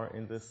you are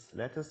in this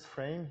lattice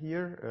frame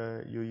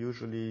here, you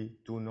usually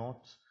do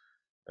not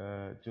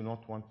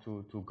want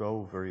to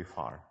go very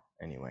far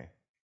anyway.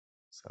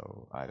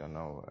 So I don't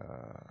know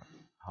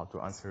how to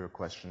answer your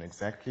question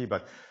exactly,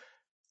 but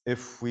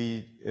if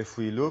we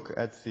look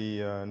at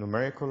the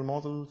numerical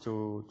model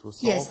to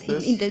solve this.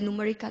 Yes, in the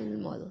numerical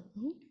model.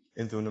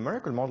 In the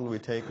numerical model, we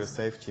take a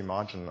safety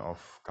margin of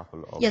a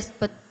couple of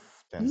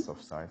tens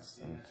of sites.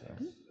 And,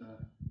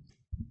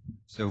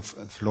 So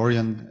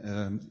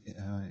Florian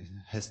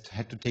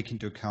had to take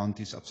into account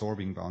these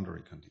absorbing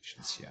boundary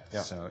conditions here.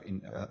 Yeah. So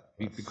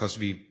because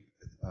we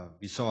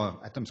saw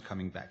atoms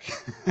coming back,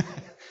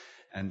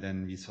 and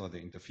then we saw the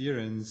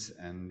interference,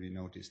 and we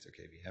noticed,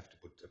 okay, we have to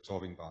put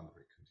absorbing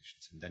boundary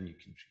conditions, and then you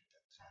can treat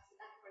that.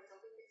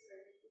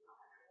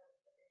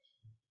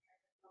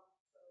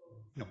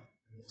 No.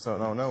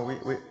 So no,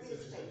 we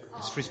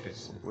it's free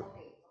space.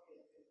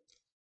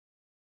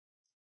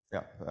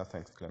 Yeah,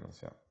 thanks, Clemens.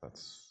 Yeah,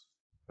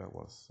 that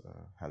was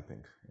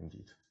helping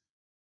indeed.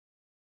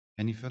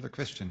 Any further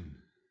question?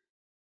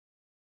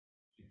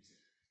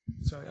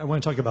 So I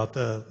want to talk about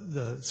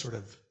the sort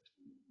of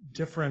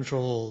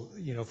differential,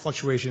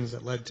 fluctuations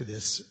that led to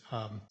this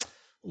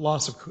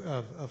loss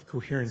of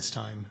coherence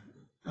time.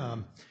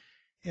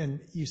 And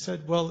you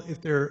said, well,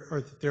 if there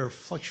are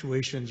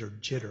fluctuations or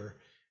jitter,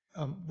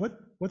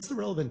 what's the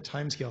relevant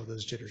timescale of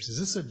those jitters? Is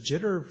this a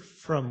jitter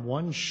from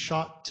one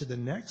shot to the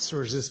next,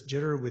 or is this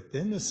jitter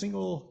within a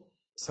single?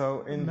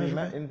 So in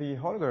the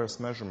Holger's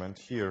measurement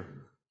here,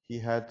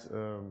 his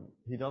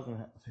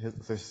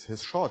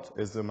shot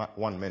is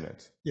 1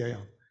 minute. Yeah.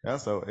 Yeah,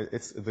 so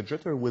it's the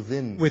jitter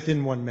within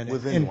 1 minute.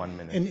 Within 1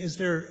 minute. And is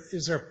there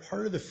a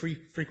part of the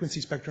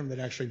frequency spectrum that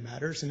actually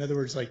matters? In other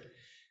words, like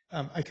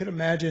I could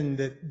imagine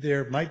that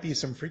there might be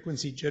some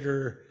frequency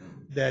jitter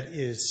that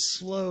is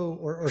slow,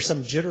 or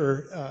some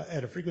jitter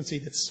at a frequency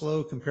that's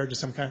slow compared to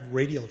some kind of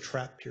radial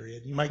trap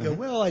period. You might go,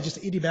 well, I just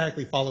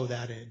idiomatically follow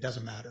that and it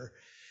doesn't matter.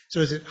 So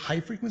is it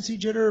high frequency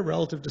jitter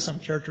relative to some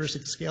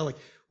characteristic scale? Like,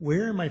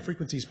 where in my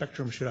frequency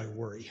spectrum should I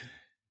worry?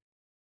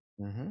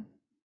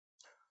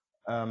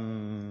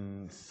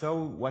 So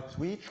what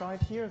we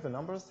tried here, the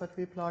numbers that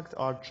we plugged,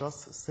 are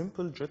just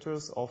simple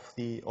jitters of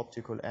the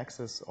optical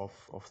axis of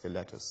the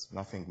lattice,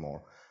 nothing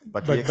more.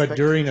 But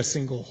during a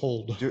single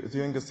hold.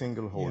 During a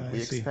single hold. Yeah,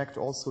 we expect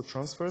also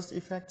transverse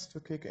effects to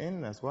kick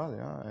in as well,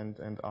 yeah,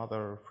 and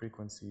other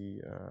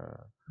frequency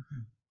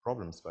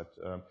problems. But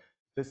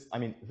this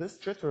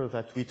jitter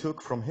that we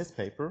took from his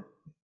paper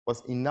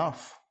was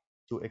enough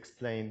to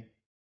explain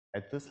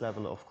at this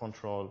level of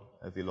control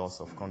the loss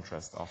of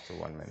contrast after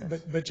 1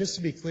 minute. But just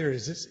to be clear,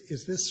 is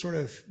this sort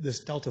of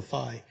this delta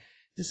phi?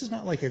 This is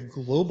not like a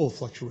global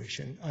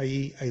fluctuation,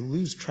 i.e. I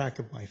lose track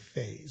of my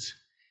phase.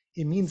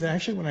 It means that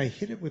actually when I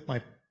hit it with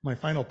my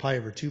final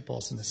pi/2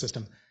 pulse in the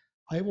system,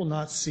 I will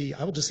just see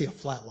a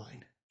flat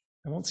line.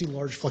 I won't see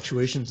large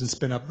fluctuations in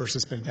spin up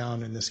versus spin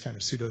down in this kind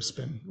of pseudo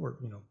spin, or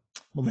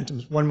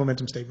one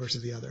momentum state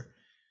versus the other.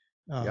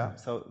 Yeah,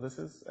 so this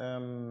is,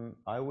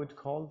 I would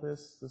call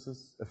this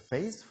is a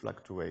phase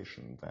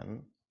fluctuation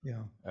then.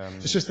 Yeah,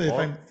 it's just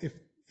that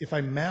if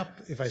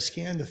I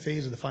scan the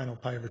phase of the final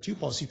pi/2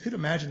 pulse, you could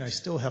imagine I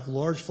still have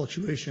large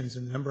fluctuations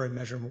in the number I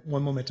measure in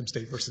one momentum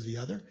state versus the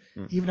other,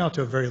 even out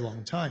to a very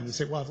long time. You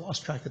say, well, I've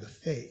lost track of the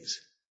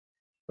phase,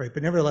 right?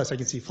 But nevertheless, I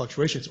can see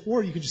fluctuations.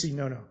 Or you could just see,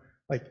 no,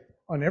 like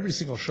on every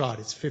single shot,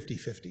 it's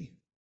 50-50,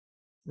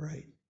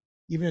 right?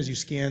 Even as you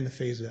scan the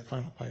phase of that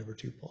final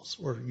pi/2 pulse,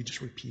 or you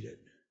just repeat it.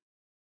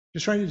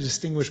 Just trying to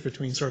distinguish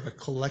between sort of a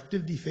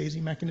collective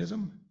dephasing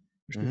mechanism,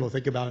 which people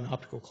think about in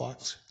optical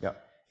clocks,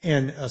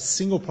 and a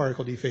single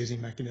particle dephasing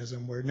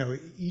mechanism where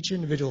each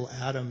individual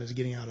atom is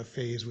getting out of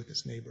phase with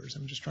its neighbors.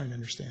 I'm just trying to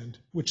understand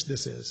which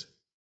this is.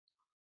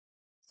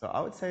 So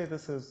I would say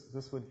this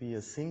would be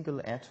a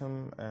single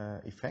atom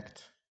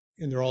effect.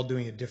 And they're all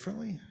doing it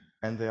differently?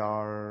 And they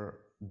are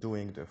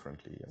doing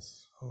differently,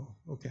 yes. Oh,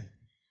 okay.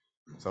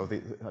 So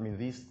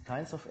these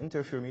kinds of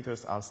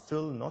interferometers are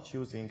still not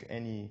using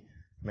any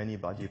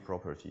many-body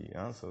property.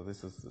 Yeah? So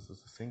this is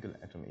a single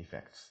atom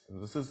effect.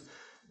 This is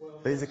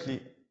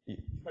basically.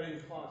 But in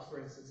clocks, for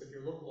instance, if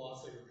your local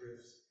oscillator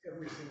drifts,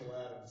 every single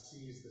atom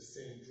sees the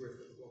same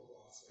drift of the local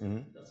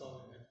oscillator. That's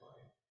all I meant by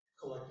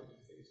collective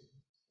dephasing.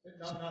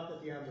 Not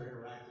that the atoms are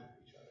interacting with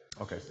each other.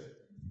 It's just that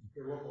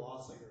your local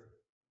oscillator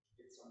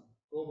gets some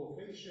global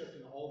phase shift,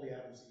 and all the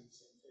atoms see the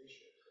same phase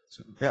shift.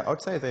 So, yeah, I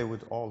would say they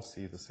would all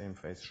see the same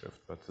phase shift,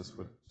 but this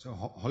would. So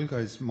Holger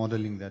is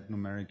modeling that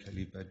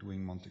numerically by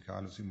doing Monte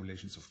Carlo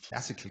simulations of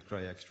classical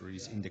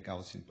trajectories in the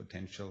Gaussian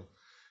potential.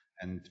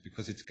 And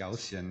because it's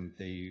Gaussian,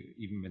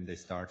 even when they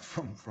start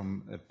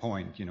from a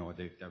point,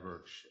 they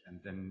diverge.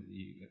 And then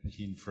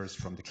he infers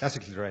from the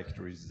classical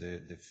trajectories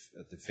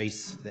the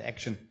phase, the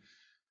action,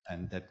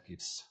 and that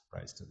gives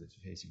rise to the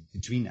phasing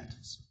between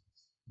atoms.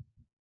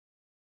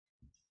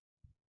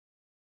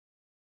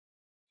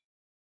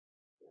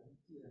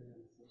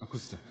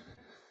 Augusto.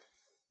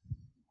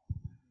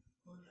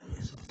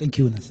 Thank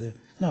you, Naceur.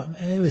 No,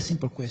 I have a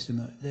simple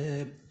question.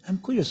 I'm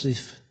curious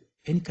if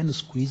any kind of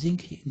squeezing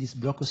in this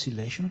block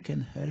oscillation can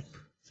help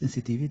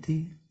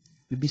sensitivity,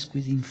 maybe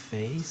squeezing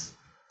phase.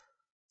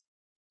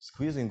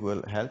 Squeezing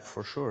will help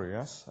for sure,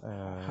 yes.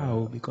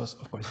 How? Because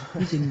of course,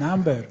 squeezing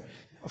number,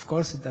 of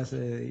course,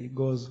 it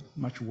goes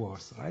much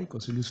worse, right?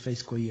 Because you lose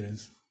phase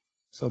coherence.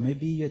 So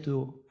maybe you have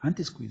to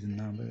anti-squeezing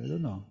number. I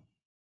don't know.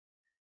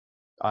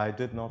 I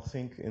did not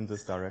think in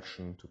this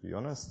direction, to be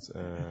honest.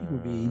 I think it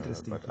would be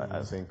interesting. But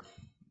I think,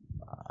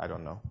 I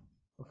don't know.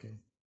 Okay.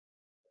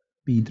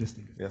 Be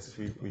interesting. Yes,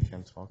 we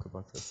can talk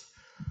about this.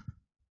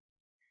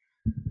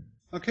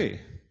 Okay,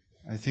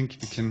 I think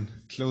we can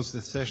close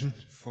the session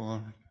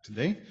for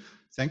today.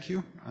 Thank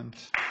you, and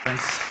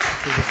thanks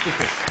to the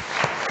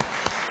speakers.